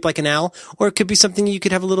could be shaped like an owl, or it could be something you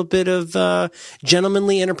could have a little bit of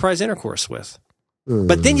gentlemanly enterprise intercourse with.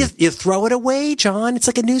 But then you throw it away, John. It's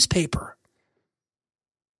like a newspaper.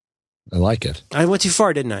 I like it. I went too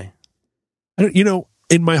far, didn't I?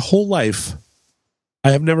 In my whole life, I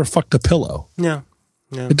have never fucked a pillow. No.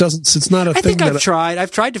 It doesn't. It's not a thing. I think I've tried. I've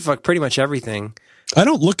tried to fuck pretty much everything. I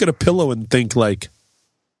don't look at a pillow and think like,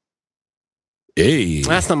 hey.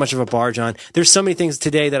 That's not much of a bar, John. There's so many things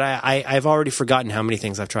today that I've already forgotten how many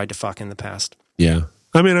things I've tried to fuck in the past. Yeah.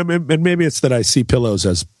 I mean, and maybe it's that I see pillows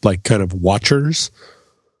as like kind of watchers.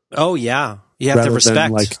 Oh, yeah. You have to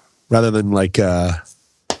respect. Rather than like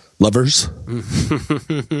lovers.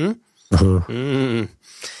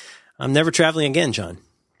 I'm never traveling again, John.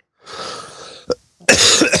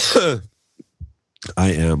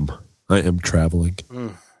 I am traveling.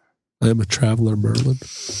 I am a traveler, Merlin.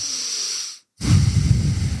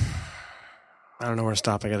 I don't know where to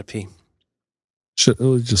stop. I gotta pee.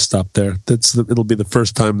 We'll just stop there. It'll be the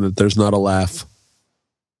first time that there's not a laugh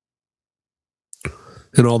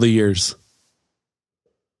in all the years.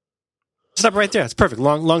 Stop right there. It's perfect.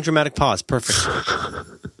 Long dramatic pause. Perfect.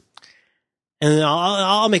 And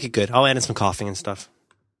I'll make it good. I'll add in some coughing and stuff.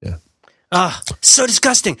 Yeah. So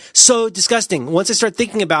disgusting. So disgusting. Once I start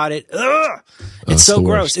thinking about it, it's so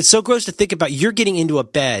gross. Worst. It's so gross to think about. You're getting into a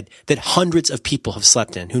bed that hundreds of people have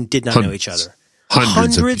slept in who did not know each other.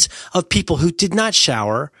 Hundreds of people who did not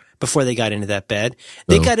shower before they got into that bed.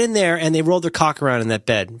 They got in there and they rolled their cock around in that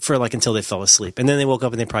bed for like until they fell asleep. And then they woke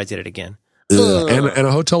up and they probably did it again. And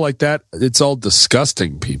a hotel like that, it's all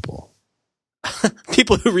disgusting people.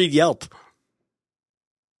 People who read Yelp.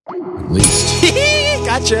 At least.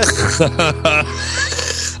 Gotcha.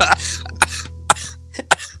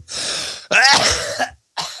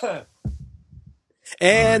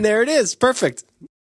 And there it is. Perfect.